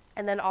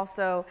 And then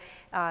also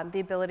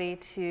the ability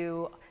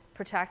to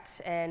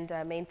protect and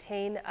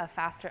maintain a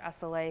faster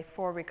SLA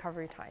for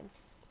recovery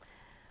times.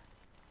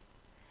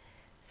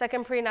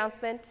 Second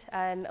pre-announcement,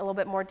 and a little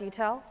bit more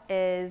detail,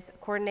 is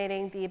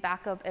coordinating the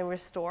backup and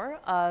restore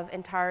of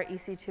entire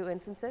EC2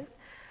 instances.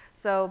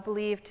 So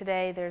believe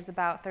today there's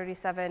about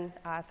 37,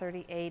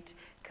 38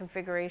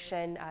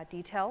 configuration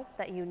details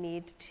that you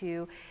need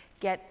to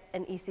get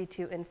an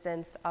EC2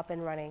 instance up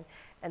and running.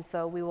 And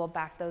so we will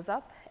back those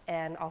up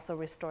and also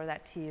restore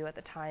that to you at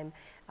the time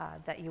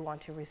that you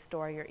want to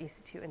restore your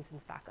EC2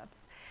 instance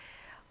backups.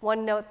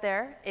 One note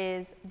there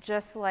is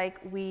just like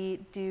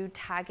we do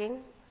tagging,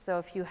 so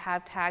if you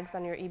have tags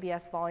on your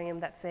EBS volume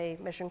that say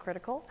mission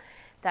critical,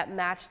 that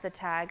match the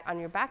tag on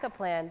your backup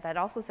plan that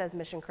also says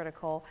mission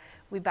critical,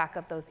 we back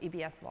up those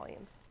EBS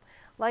volumes.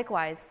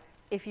 Likewise,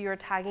 if you're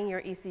tagging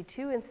your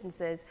EC2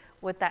 instances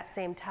with that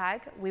same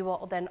tag, we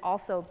will then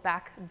also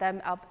back them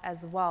up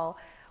as well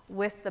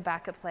with the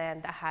backup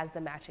plan that has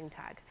the matching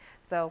tag.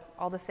 So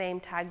all the same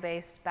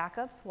tag-based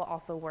backups will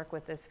also work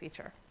with this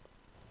feature.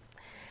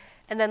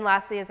 And then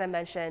lastly, as I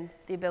mentioned,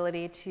 the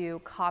ability to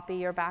copy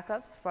your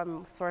backups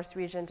from source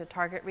region to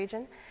target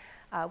region.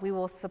 We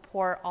will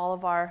support all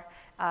of our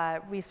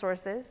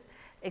resources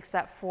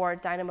except for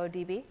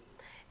DynamoDB.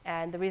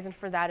 And the reason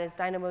for that is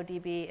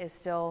DynamoDB is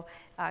still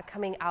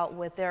coming out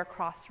with their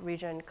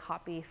cross-region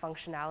copy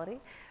functionality,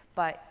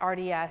 but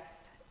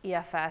RDS,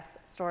 EFS,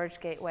 Storage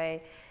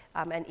Gateway,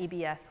 and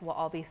EBS will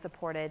all be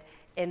supported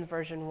in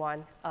version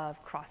 1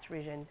 of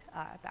cross-region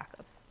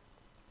backups.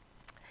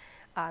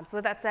 So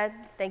with that said,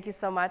 thank you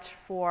so much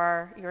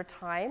for your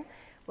time.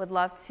 Would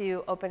love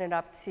to open it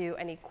up to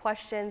any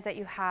questions that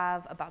you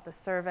have about the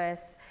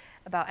service,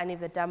 about any of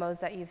the demos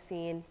that you've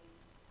seen.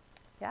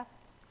 Yeah?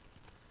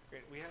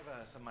 Great. We have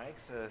some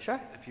mics. Sure.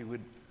 If you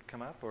would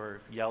come up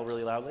or yell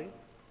really loudly.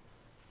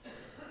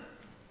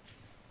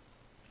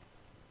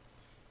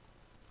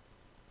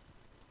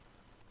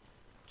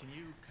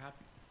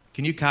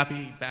 Can you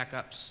copy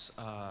backups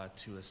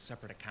to a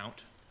separate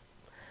account?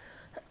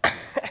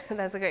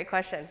 That's a great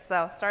question.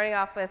 So starting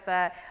off with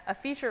a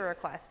feature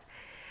request.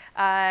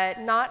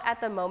 Not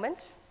at the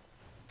moment.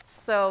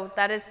 So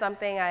that is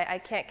something I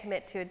can't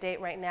commit to a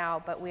date right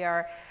now, but we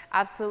are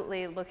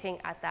absolutely looking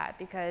at that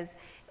because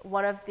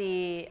one of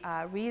the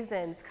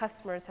reasons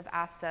customers have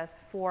asked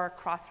us for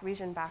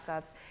cross-region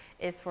backups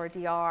is for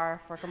DR,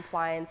 for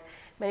compliance.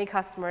 Many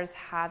customers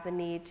have the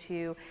need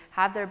to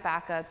have their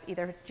backups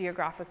either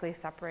geographically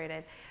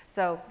separated.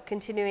 So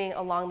continuing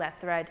along that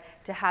thread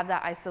to have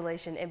that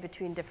isolation in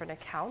between different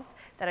accounts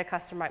that a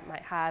customer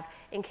might have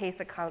in case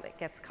the account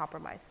gets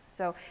compromised.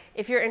 So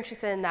if you're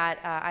interested in that,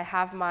 I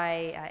have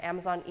my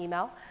Amazon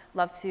email.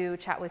 Love to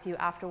chat with you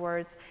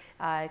afterwards,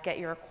 get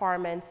your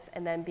requirements,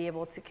 and then be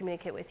able to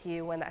communicate with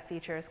you when that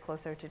feature is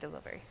closer to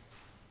delivery.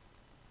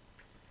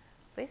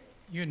 Please?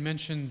 You had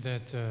mentioned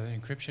that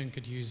encryption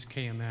could use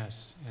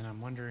KMS, and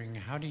I'm wondering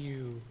how do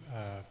you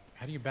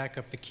back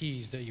up the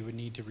keys that you would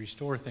need to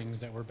restore things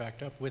that were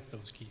backed up with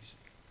those keys?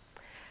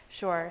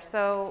 Sure.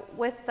 So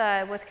with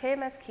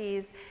KMS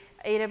keys,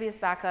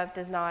 AWS Backup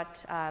does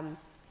not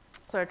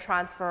sort of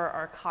transfer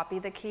or copy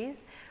the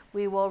keys.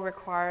 We will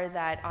require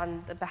that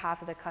on the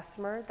behalf of the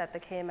customer that the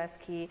KMS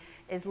key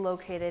is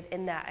located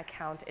in that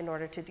account in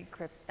order to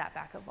decrypt that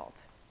backup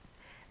vault.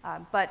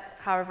 But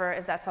however,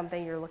 if that's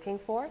something you're looking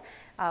for,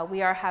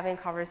 we are having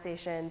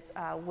conversations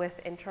with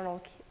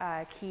internal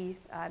key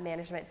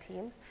management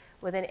teams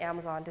within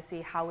Amazon to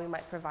see how we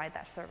might provide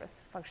that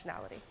service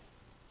functionality.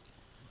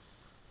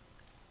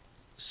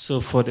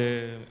 So for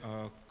the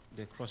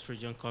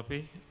cross-region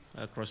copy,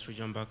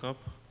 cross-region backup,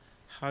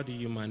 how do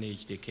you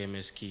manage the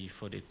KMS key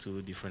for the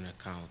two different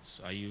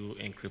accounts? Are you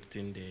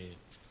encrypting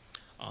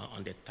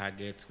on the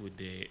target with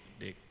the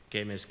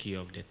KMS key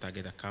of the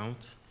target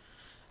account?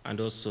 And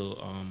also,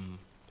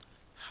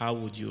 how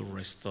would you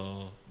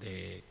restore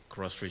the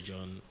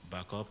cross-region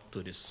backup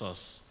to the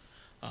source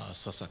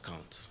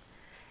account?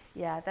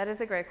 Yeah, that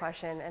is a great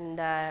question, and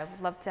I'd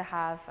love to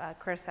have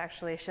Chris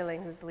actually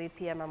Schilling, who's the lead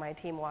PM on my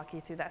team, walk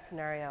you through that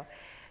scenario.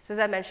 So as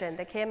I mentioned,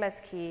 the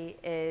KMS key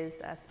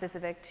is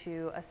specific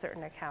to a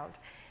certain account.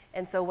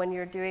 And so when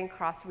you're doing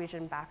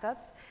cross-region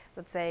backups,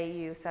 let's say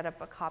you set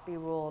up a copy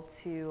rule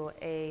to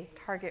a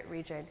target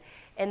region.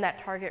 In that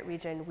target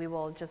region, we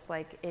will, just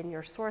like in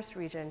your source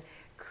region,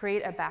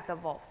 create a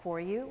backup vault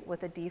for you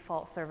with a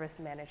default service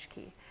managed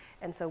key.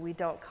 And so we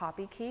don't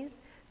copy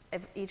keys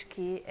if each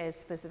key is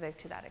specific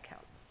to that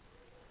account.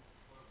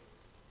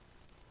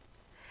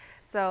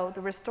 So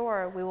the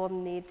restore, we will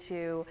need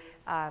to,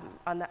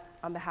 on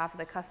behalf of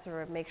the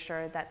customer, make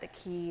sure that the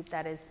key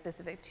that is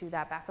specific to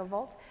that backup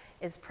vault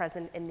is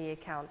present in the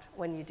account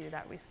when you do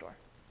that restore.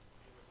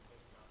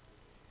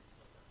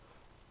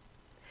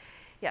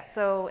 Yeah,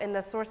 so in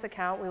the source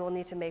account, we will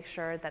need to make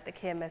sure that the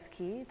KMS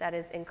key that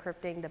is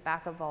encrypting the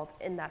backup vault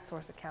in that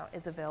source account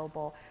is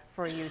available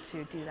for you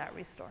to do that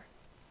restore.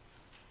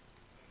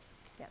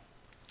 Yeah,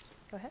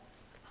 go ahead.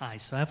 Hi,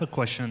 so I have a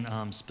question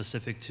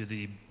specific to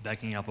the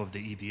backing up of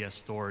the EBS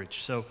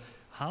storage. So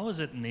how is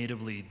it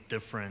natively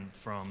different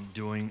from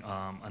doing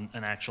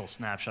an actual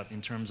snapshot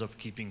in terms of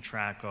keeping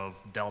track of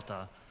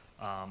delta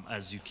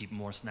as you keep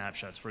more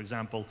snapshots? For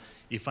example,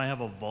 if I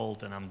have a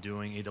vault and I'm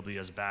doing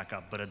AWS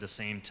backup, but at the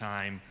same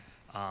time,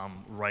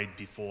 right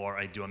before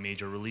I do a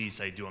major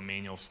release, I do a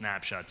manual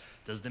snapshot.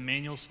 Does the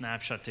manual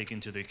snapshot take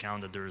into the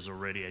account that there is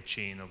already a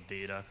chain of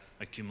data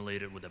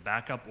accumulated with a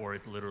backup, or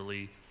it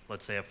literally,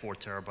 let's say a 4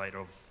 terabyte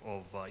of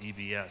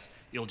EBS,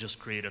 you'll just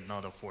create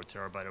another 4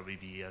 terabyte of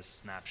EBS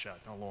snapshot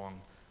along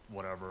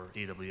whatever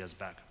AWS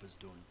backup is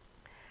doing?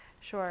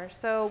 Sure.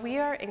 So we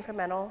are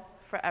incremental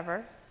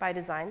forever by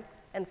design.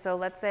 And so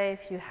let's say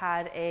if you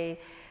had a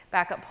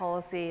backup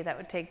policy that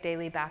would take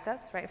daily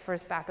backups, right?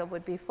 First backup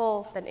would be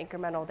full, then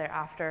incremental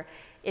thereafter.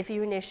 If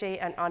you initiate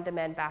an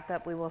on-demand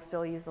backup, we will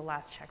still use the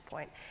last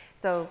checkpoint.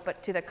 So,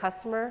 but to the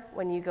customer,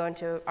 when you go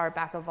into our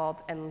backup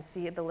vault and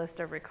see the list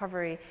of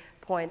recovery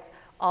points,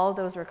 all of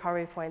those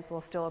recovery points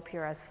will still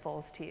appear as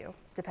fulls to you,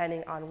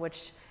 depending on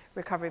which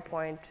recovery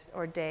point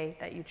or day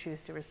that you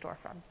choose to restore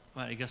from.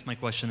 Well, I guess my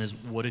question is,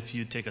 what if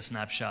you take a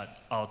snapshot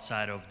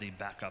outside of the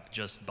backup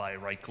just by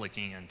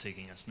right-clicking and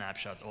taking a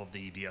snapshot of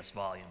the EBS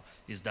volume?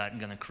 Is that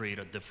going to create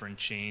a different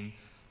chain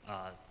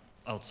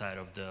outside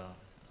of the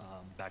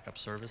backup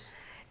service?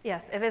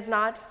 Yes, if it's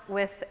not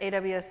with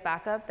AWS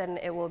backup, then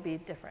it will be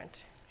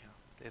different.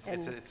 Yeah.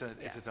 It's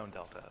its own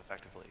delta,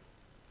 effectively.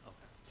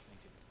 Okay,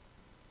 thank you.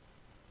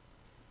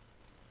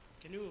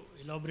 Can you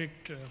elaborate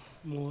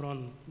more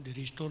on the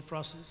restore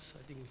process?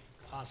 I think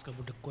ask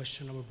about the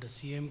question about the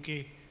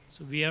CMK.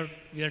 So we are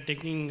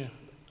taking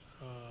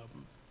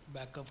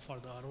backup for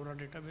the Aurora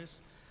database,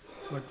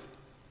 but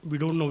we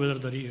don't know whether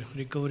the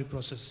recovery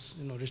process,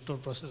 restore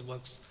process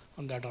works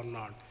on that or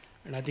not.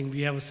 And I think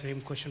we have the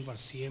same question for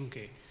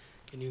CMK.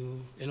 Can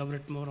you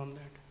elaborate more on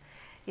that?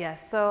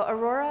 Yes, so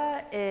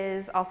Aurora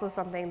is also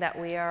something that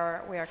we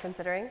are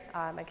considering.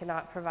 I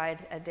cannot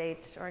provide a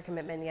date or a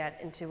commitment yet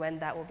into when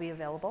that will be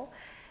available.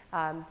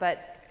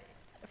 But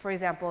for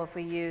example, if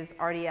we use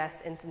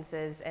RDS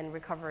instances and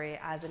recovery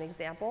as an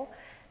example,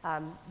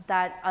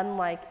 that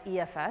unlike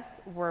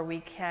EFS, where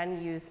we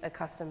can use a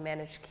custom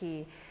managed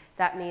key,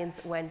 that means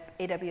when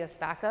AWS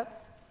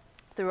backup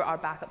through our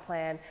backup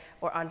plan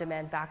or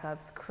on-demand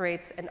backups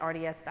creates an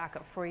RDS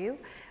backup for you,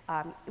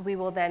 we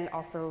will then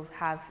also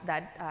have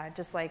that,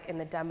 just like in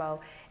the demo,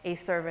 a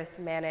service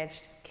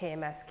managed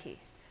KMS key.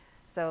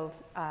 So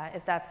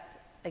if that's,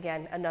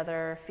 again,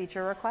 another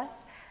feature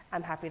request,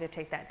 I'm happy to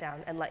take that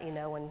down and let you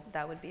know when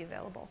that would be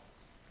available.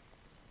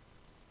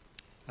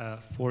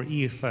 For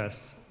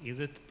EFS, is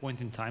it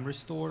point-in-time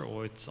restore,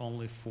 or it's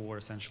only for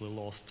essentially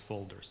lost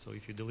folders? So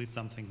if you delete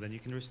something, then you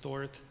can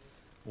restore it,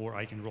 or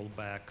I can roll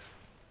back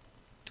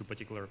to a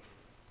particular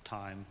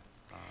time?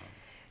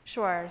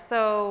 Sure.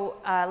 So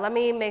let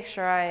me make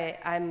sure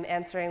I'm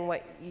answering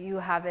what you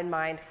have in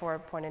mind for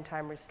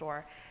point-in-time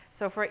restore.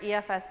 So for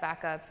EFS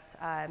backups,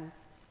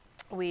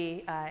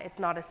 it's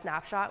not a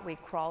snapshot. We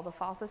crawl the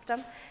file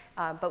system,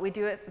 but we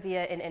do it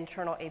via an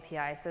internal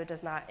API, so it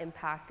does not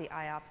impact the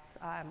IOPS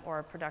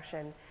or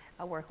production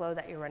workload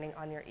that you're running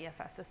on your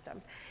EFS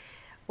system.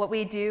 What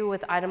we do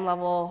with item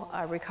level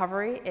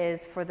recovery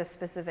is for the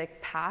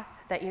specific path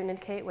that you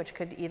indicate, which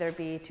could either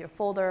be to a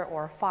folder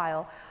or a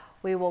file,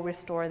 we will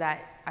restore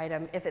that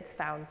item if it's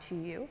found to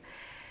you.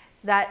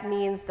 That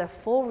means the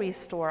full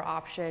restore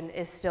option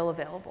is still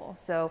available.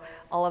 So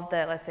all of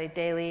the, let's say,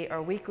 daily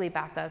or weekly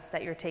backups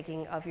that you're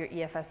taking of your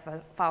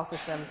EFS file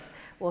systems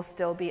will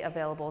still be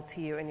available to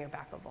you in your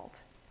backup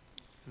vault.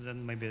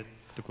 Then maybe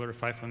to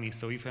clarify for me,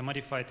 so if I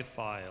modify the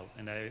file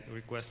and I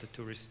requested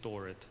to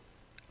restore it,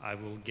 I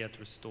will get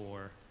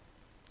restore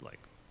like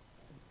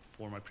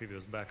for my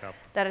previous backup.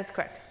 That is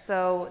correct.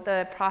 So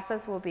the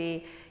process will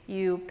be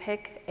you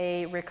pick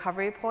a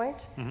recovery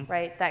point,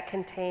 right, that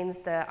contains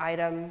the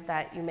item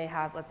that you may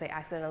have, let's say,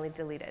 accidentally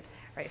deleted,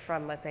 right,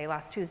 from, let's say,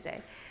 last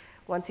Tuesday.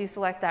 Once you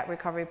select that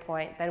recovery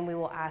point, then we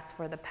will ask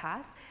for the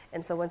path.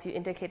 And so once you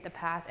indicate the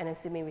path, and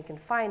assuming we can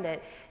find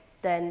it,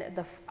 then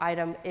the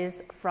item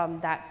is from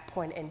that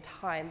point in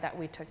time that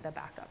we took the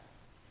backup.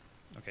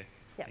 Okay,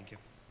 Yeah. thank you.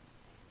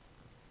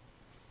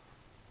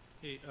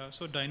 Hey,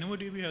 so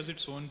DynamoDB has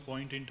its own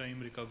point-in-time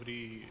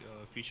recovery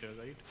feature,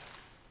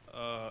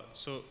 right?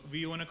 So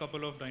we own a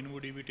couple of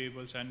DynamoDB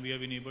tables, and we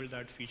have enabled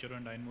that feature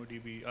on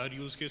DynamoDB. Our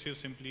use case is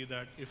simply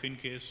that if in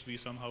case we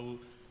somehow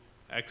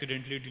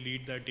accidentally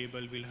delete that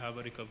table, we'll have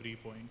a recovery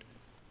point.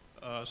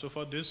 So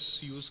for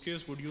this use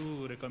case, would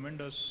you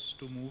recommend us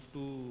to move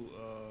to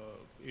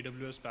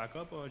AWS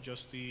backup, or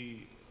just the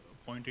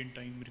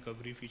point-in-time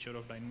recovery feature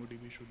of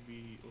DynamoDB should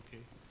be okay?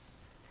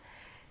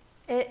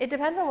 It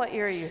depends on what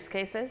your use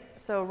case is.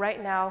 So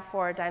right now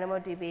for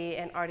DynamoDB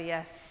and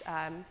RDS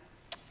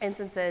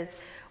instances,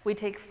 we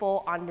take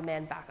full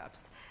on-demand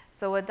backups.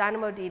 So with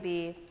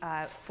DynamoDB,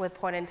 with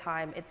point in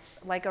time,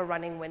 it's like a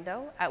running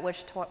window, at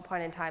which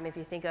point in time, if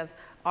you think of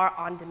our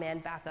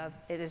on-demand backup,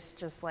 it is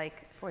just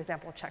like, for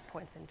example,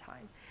 checkpoints in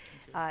time.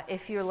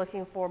 If you're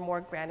looking for more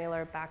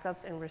granular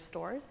backups and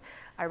restores,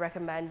 I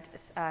recommend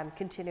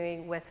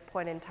continuing with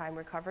point in time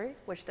recovery,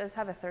 which does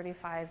have a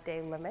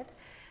 35-day limit.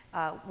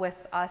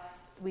 With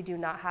us, we do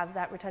not have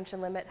that retention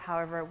limit.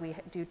 However, we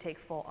do take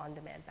full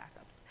on-demand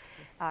backups.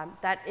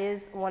 That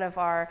is one of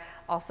our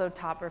also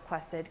top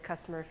requested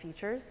customer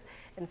features.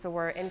 And so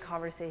we're in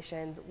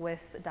conversations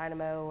with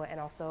Dynamo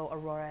and also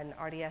Aurora and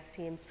RDS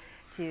teams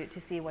to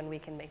see when we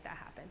can make that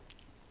happen.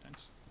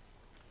 Thanks.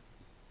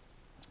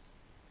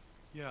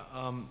 Yeah,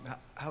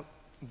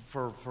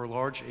 for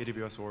large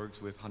AWS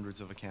orgs with hundreds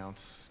of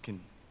accounts,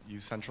 can you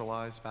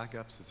centralize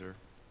backups?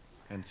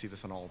 And see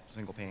this on all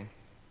single pane?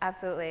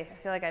 Absolutely. I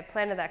feel like I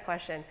planted that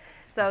question.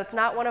 So it's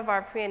not one of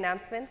our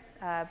pre-announcements,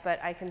 but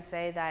I can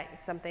say that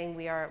it's something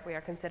we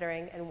are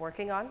considering and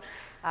working on.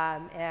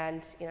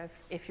 And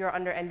if you're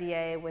under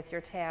NDA with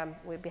your TAM,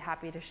 we'd be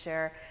happy to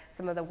share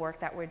some of the work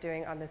that we're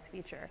doing on this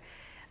feature.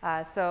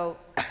 So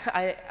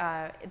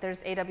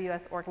there's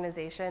AWS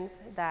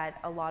organizations that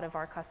a lot of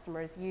our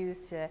customers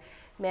use to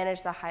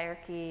manage the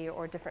hierarchy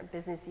or different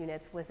business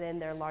units within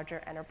their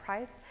larger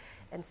enterprise.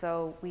 And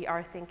so we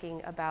are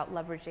thinking about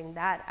leveraging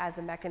that as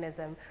a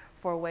mechanism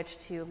for which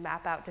to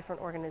map out different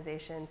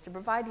organizations to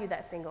provide you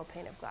that single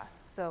pane of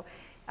glass. So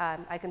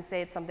I can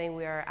say it's something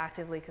we are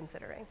actively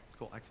considering.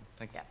 Cool, excellent,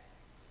 thanks. Yeah.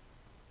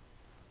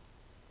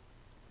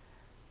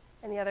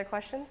 Any other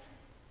questions?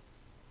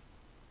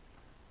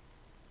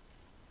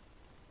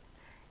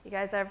 You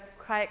guys are a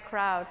quiet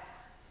crowd.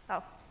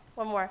 Oh,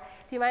 one more.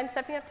 Do you mind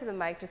stepping up to the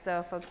mic just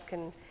so folks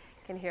can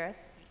hear us?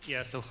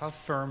 Yeah, so how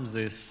firm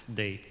these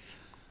dates?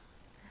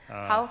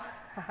 How?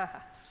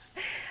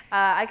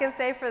 I can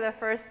say for the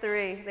first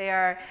three, they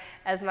are,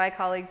 as my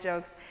colleague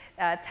jokes,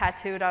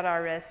 tattooed on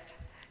our wrist.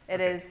 It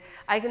is,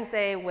 I can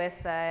say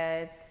with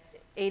 80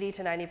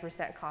 to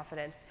 90%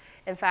 confidence.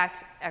 In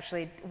fact,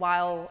 actually,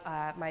 while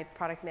my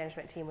product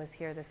management team was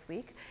here this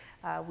week,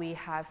 we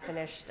have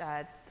finished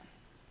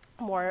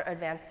more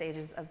advanced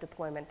stages of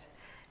deployment.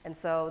 And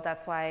so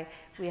that's why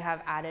we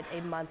have added a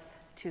month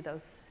to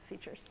those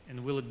features. And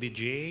will it be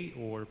GA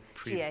or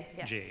GA,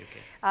 yes. GA,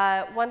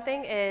 okay. One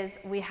thing is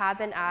we have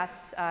been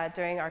asked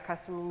during our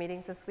customer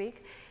meetings this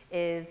week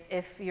is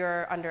if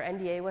you're under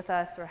NDA with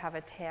us or have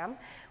a TAM,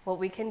 what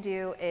we can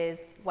do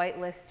is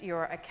whitelist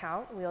your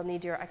account. We'll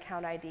need your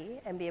account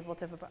ID and be able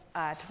to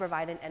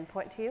provide an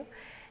endpoint to you.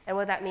 And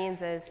what that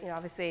means is,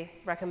 obviously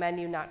recommend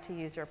you not to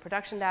use your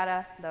production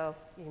data, though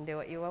you can do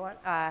what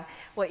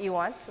you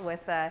want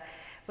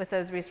with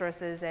those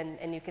resources,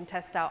 and you can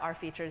test out our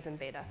features in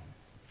beta.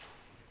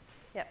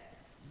 Yep.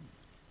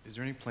 Is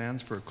there any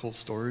plans for cold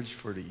storage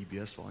for the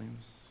EBS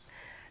volumes?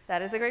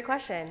 That is a great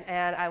question,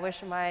 and I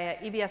wish my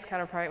EBS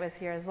counterpart was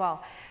here as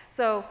well.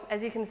 So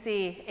as you can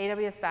see,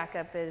 AWS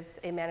Backup is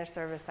a managed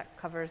service that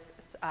covers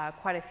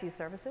quite a few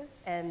services,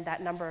 and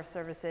that number of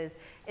services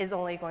is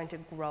only going to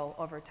grow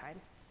over time.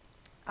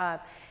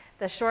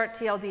 The short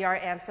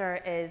TLDR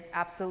answer is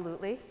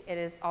absolutely. It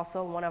is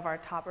also one of our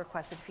top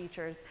requested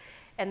features.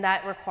 And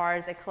that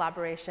requires a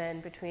collaboration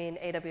between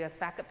AWS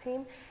Backup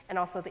team and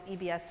also the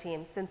EBS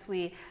team, since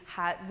we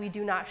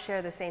do not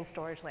share the same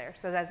storage layer.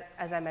 So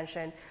as I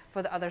mentioned,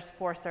 for the other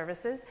 4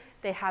 services,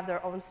 they have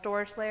their own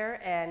storage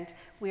layer, and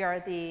we are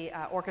the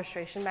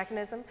orchestration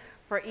mechanism.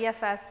 For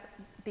EFS,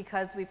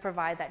 because we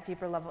provide that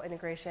deeper level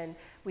integration,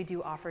 we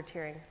do offer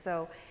tiering.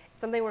 So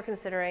it's something we're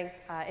considering.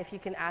 If you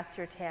can ask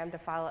your TAM to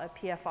file a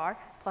PFR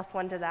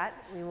 +1 to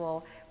that, we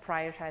will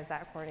prioritize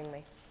that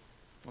accordingly.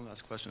 One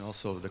last question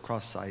also, the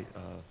cross-site,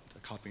 the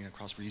copying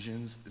across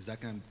regions, is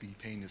that going to be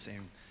paying the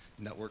same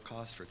network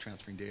cost for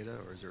transferring data,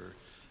 or is there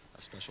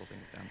a special thing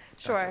with them?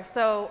 Sure,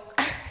 so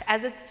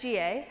as it's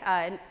GA,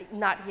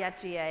 not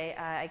yet GA,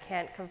 I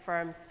can't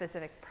confirm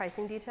specific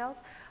pricing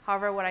details.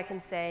 However, what I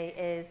can say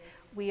is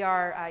we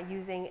are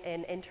using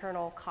an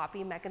internal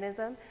copy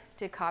mechanism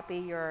to copy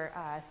your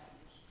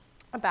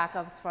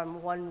backups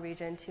from one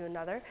region to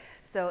another.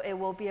 So it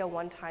will be a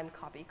one-time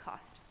copy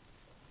cost.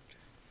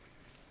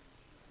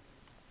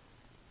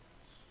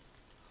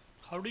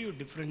 How do you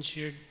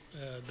differentiate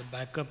the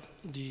backup,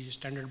 the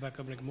standard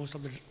backup? Like most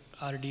of the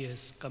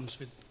RDS comes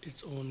with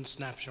its own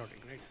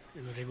snapshotting, right?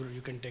 In the regular,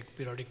 you can take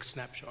periodic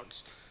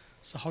snapshots.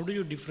 So how do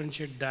you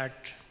differentiate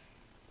that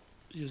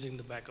using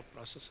the backup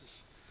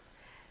processes?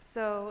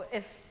 So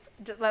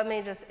let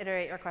me just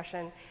iterate your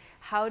question.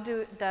 How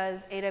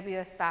does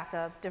AWS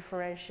Backup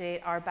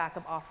differentiate our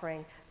backup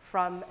offering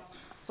from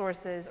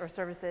sources or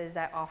services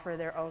that offer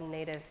their own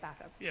native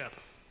backups? Yeah.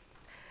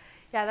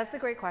 Yeah, that's a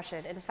great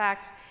question. In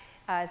fact,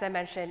 as I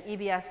mentioned,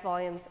 EBS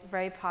volumes,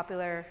 very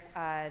popular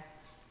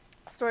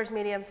storage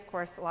medium. Of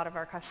course, a lot of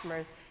our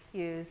customers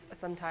use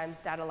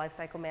sometimes Data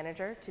Lifecycle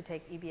Manager to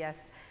take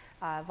EBS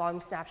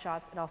volume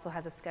snapshots. It also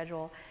has a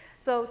schedule.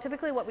 So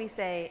typically what we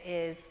say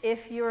is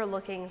if you're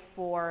looking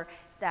for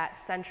that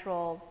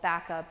central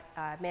backup,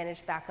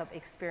 managed backup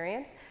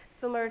experience,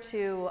 similar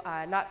to,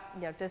 not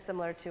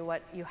dissimilar to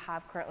what you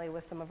have currently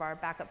with some of our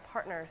backup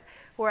partners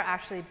who are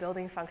actually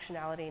building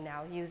functionality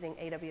now using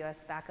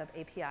AWS Backup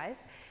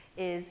APIs,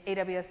 is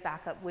AWS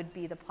Backup would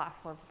be the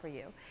platform for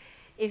you.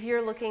 If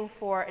you're looking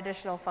for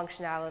additional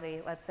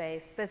functionality, let's say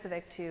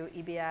specific to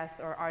EBS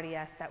or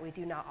RDS that we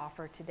do not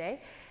offer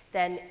today,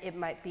 then it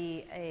might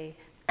be a,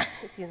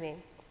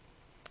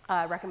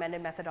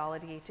 recommended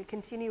methodology to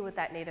continue with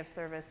that native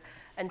service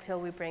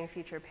until we bring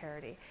feature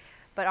parity.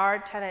 But our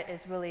tenet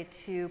is really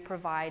to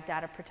provide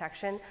data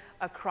protection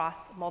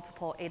across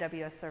multiple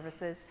AWS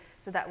services,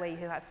 so that way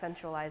you have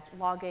centralized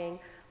logging,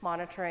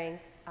 monitoring,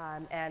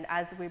 and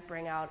as we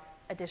bring out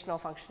additional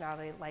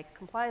functionality like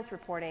compliance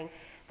reporting,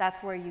 that's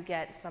where you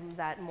get some of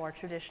that more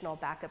traditional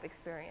backup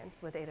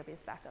experience with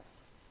AWS Backup.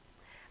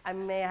 I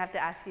may have to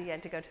ask you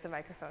again to go to the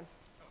microphone,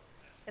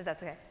 if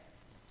that's okay.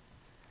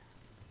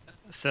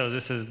 So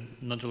this is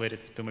not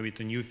related to maybe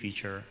to new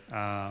feature.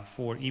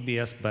 For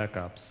EBS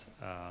backups,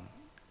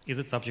 is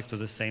it subject to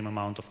the same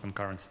amount of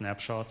concurrent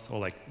snapshots, or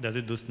like does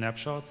it do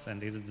snapshots,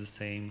 and is it the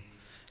same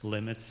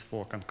limits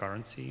for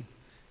concurrency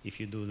if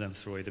you do them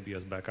through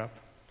AWS Backup?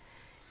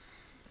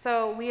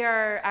 So we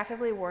are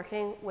actively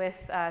working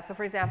with, so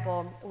for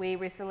example, we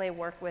recently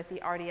worked with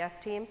the RDS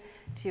team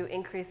to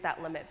increase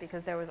that limit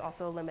because there was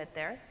also a limit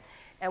there.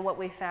 And what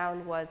we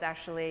found was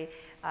actually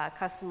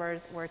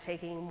customers were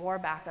taking more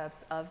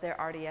backups of their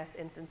RDS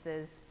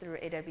instances through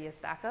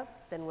AWS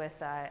Backup than with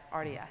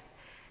RDS.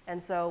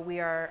 And so we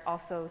are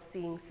also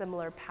seeing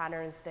similar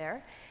patterns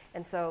there.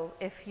 And so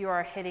if you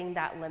are hitting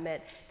that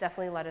limit,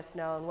 definitely let us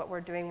know. And what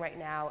we're doing right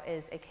now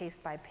is a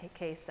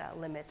case-by-case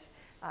limit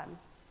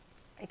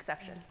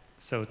exception.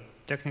 So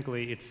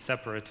technically it's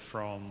separate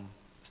from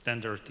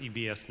standard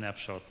EBS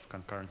snapshots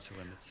concurrency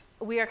limits?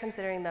 We are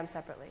considering them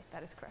separately.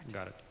 That is correct.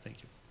 Got it.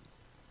 Thank you.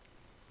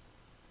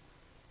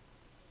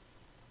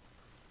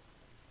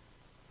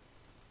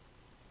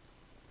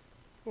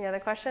 Any other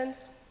questions?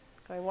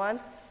 Going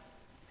once?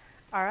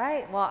 All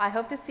right. Well, I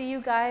hope to see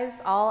you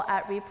guys all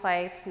at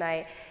Replay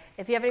tonight.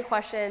 If you have any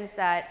questions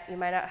that you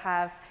might not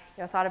have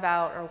thought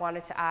about or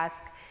wanted to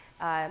ask,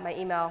 my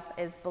email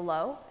is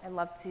below. I'd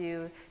love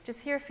to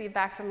just hear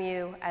feedback from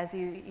you as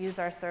you use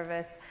our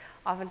service.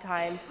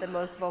 Oftentimes, the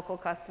most vocal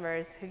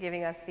customers who are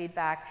giving us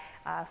feedback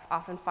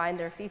often find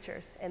their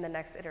features in the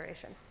next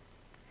iteration.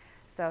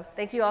 So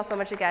thank you all so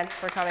much again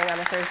for coming on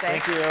a Thursday.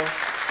 Thank you.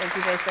 Thank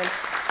you,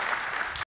 Jason.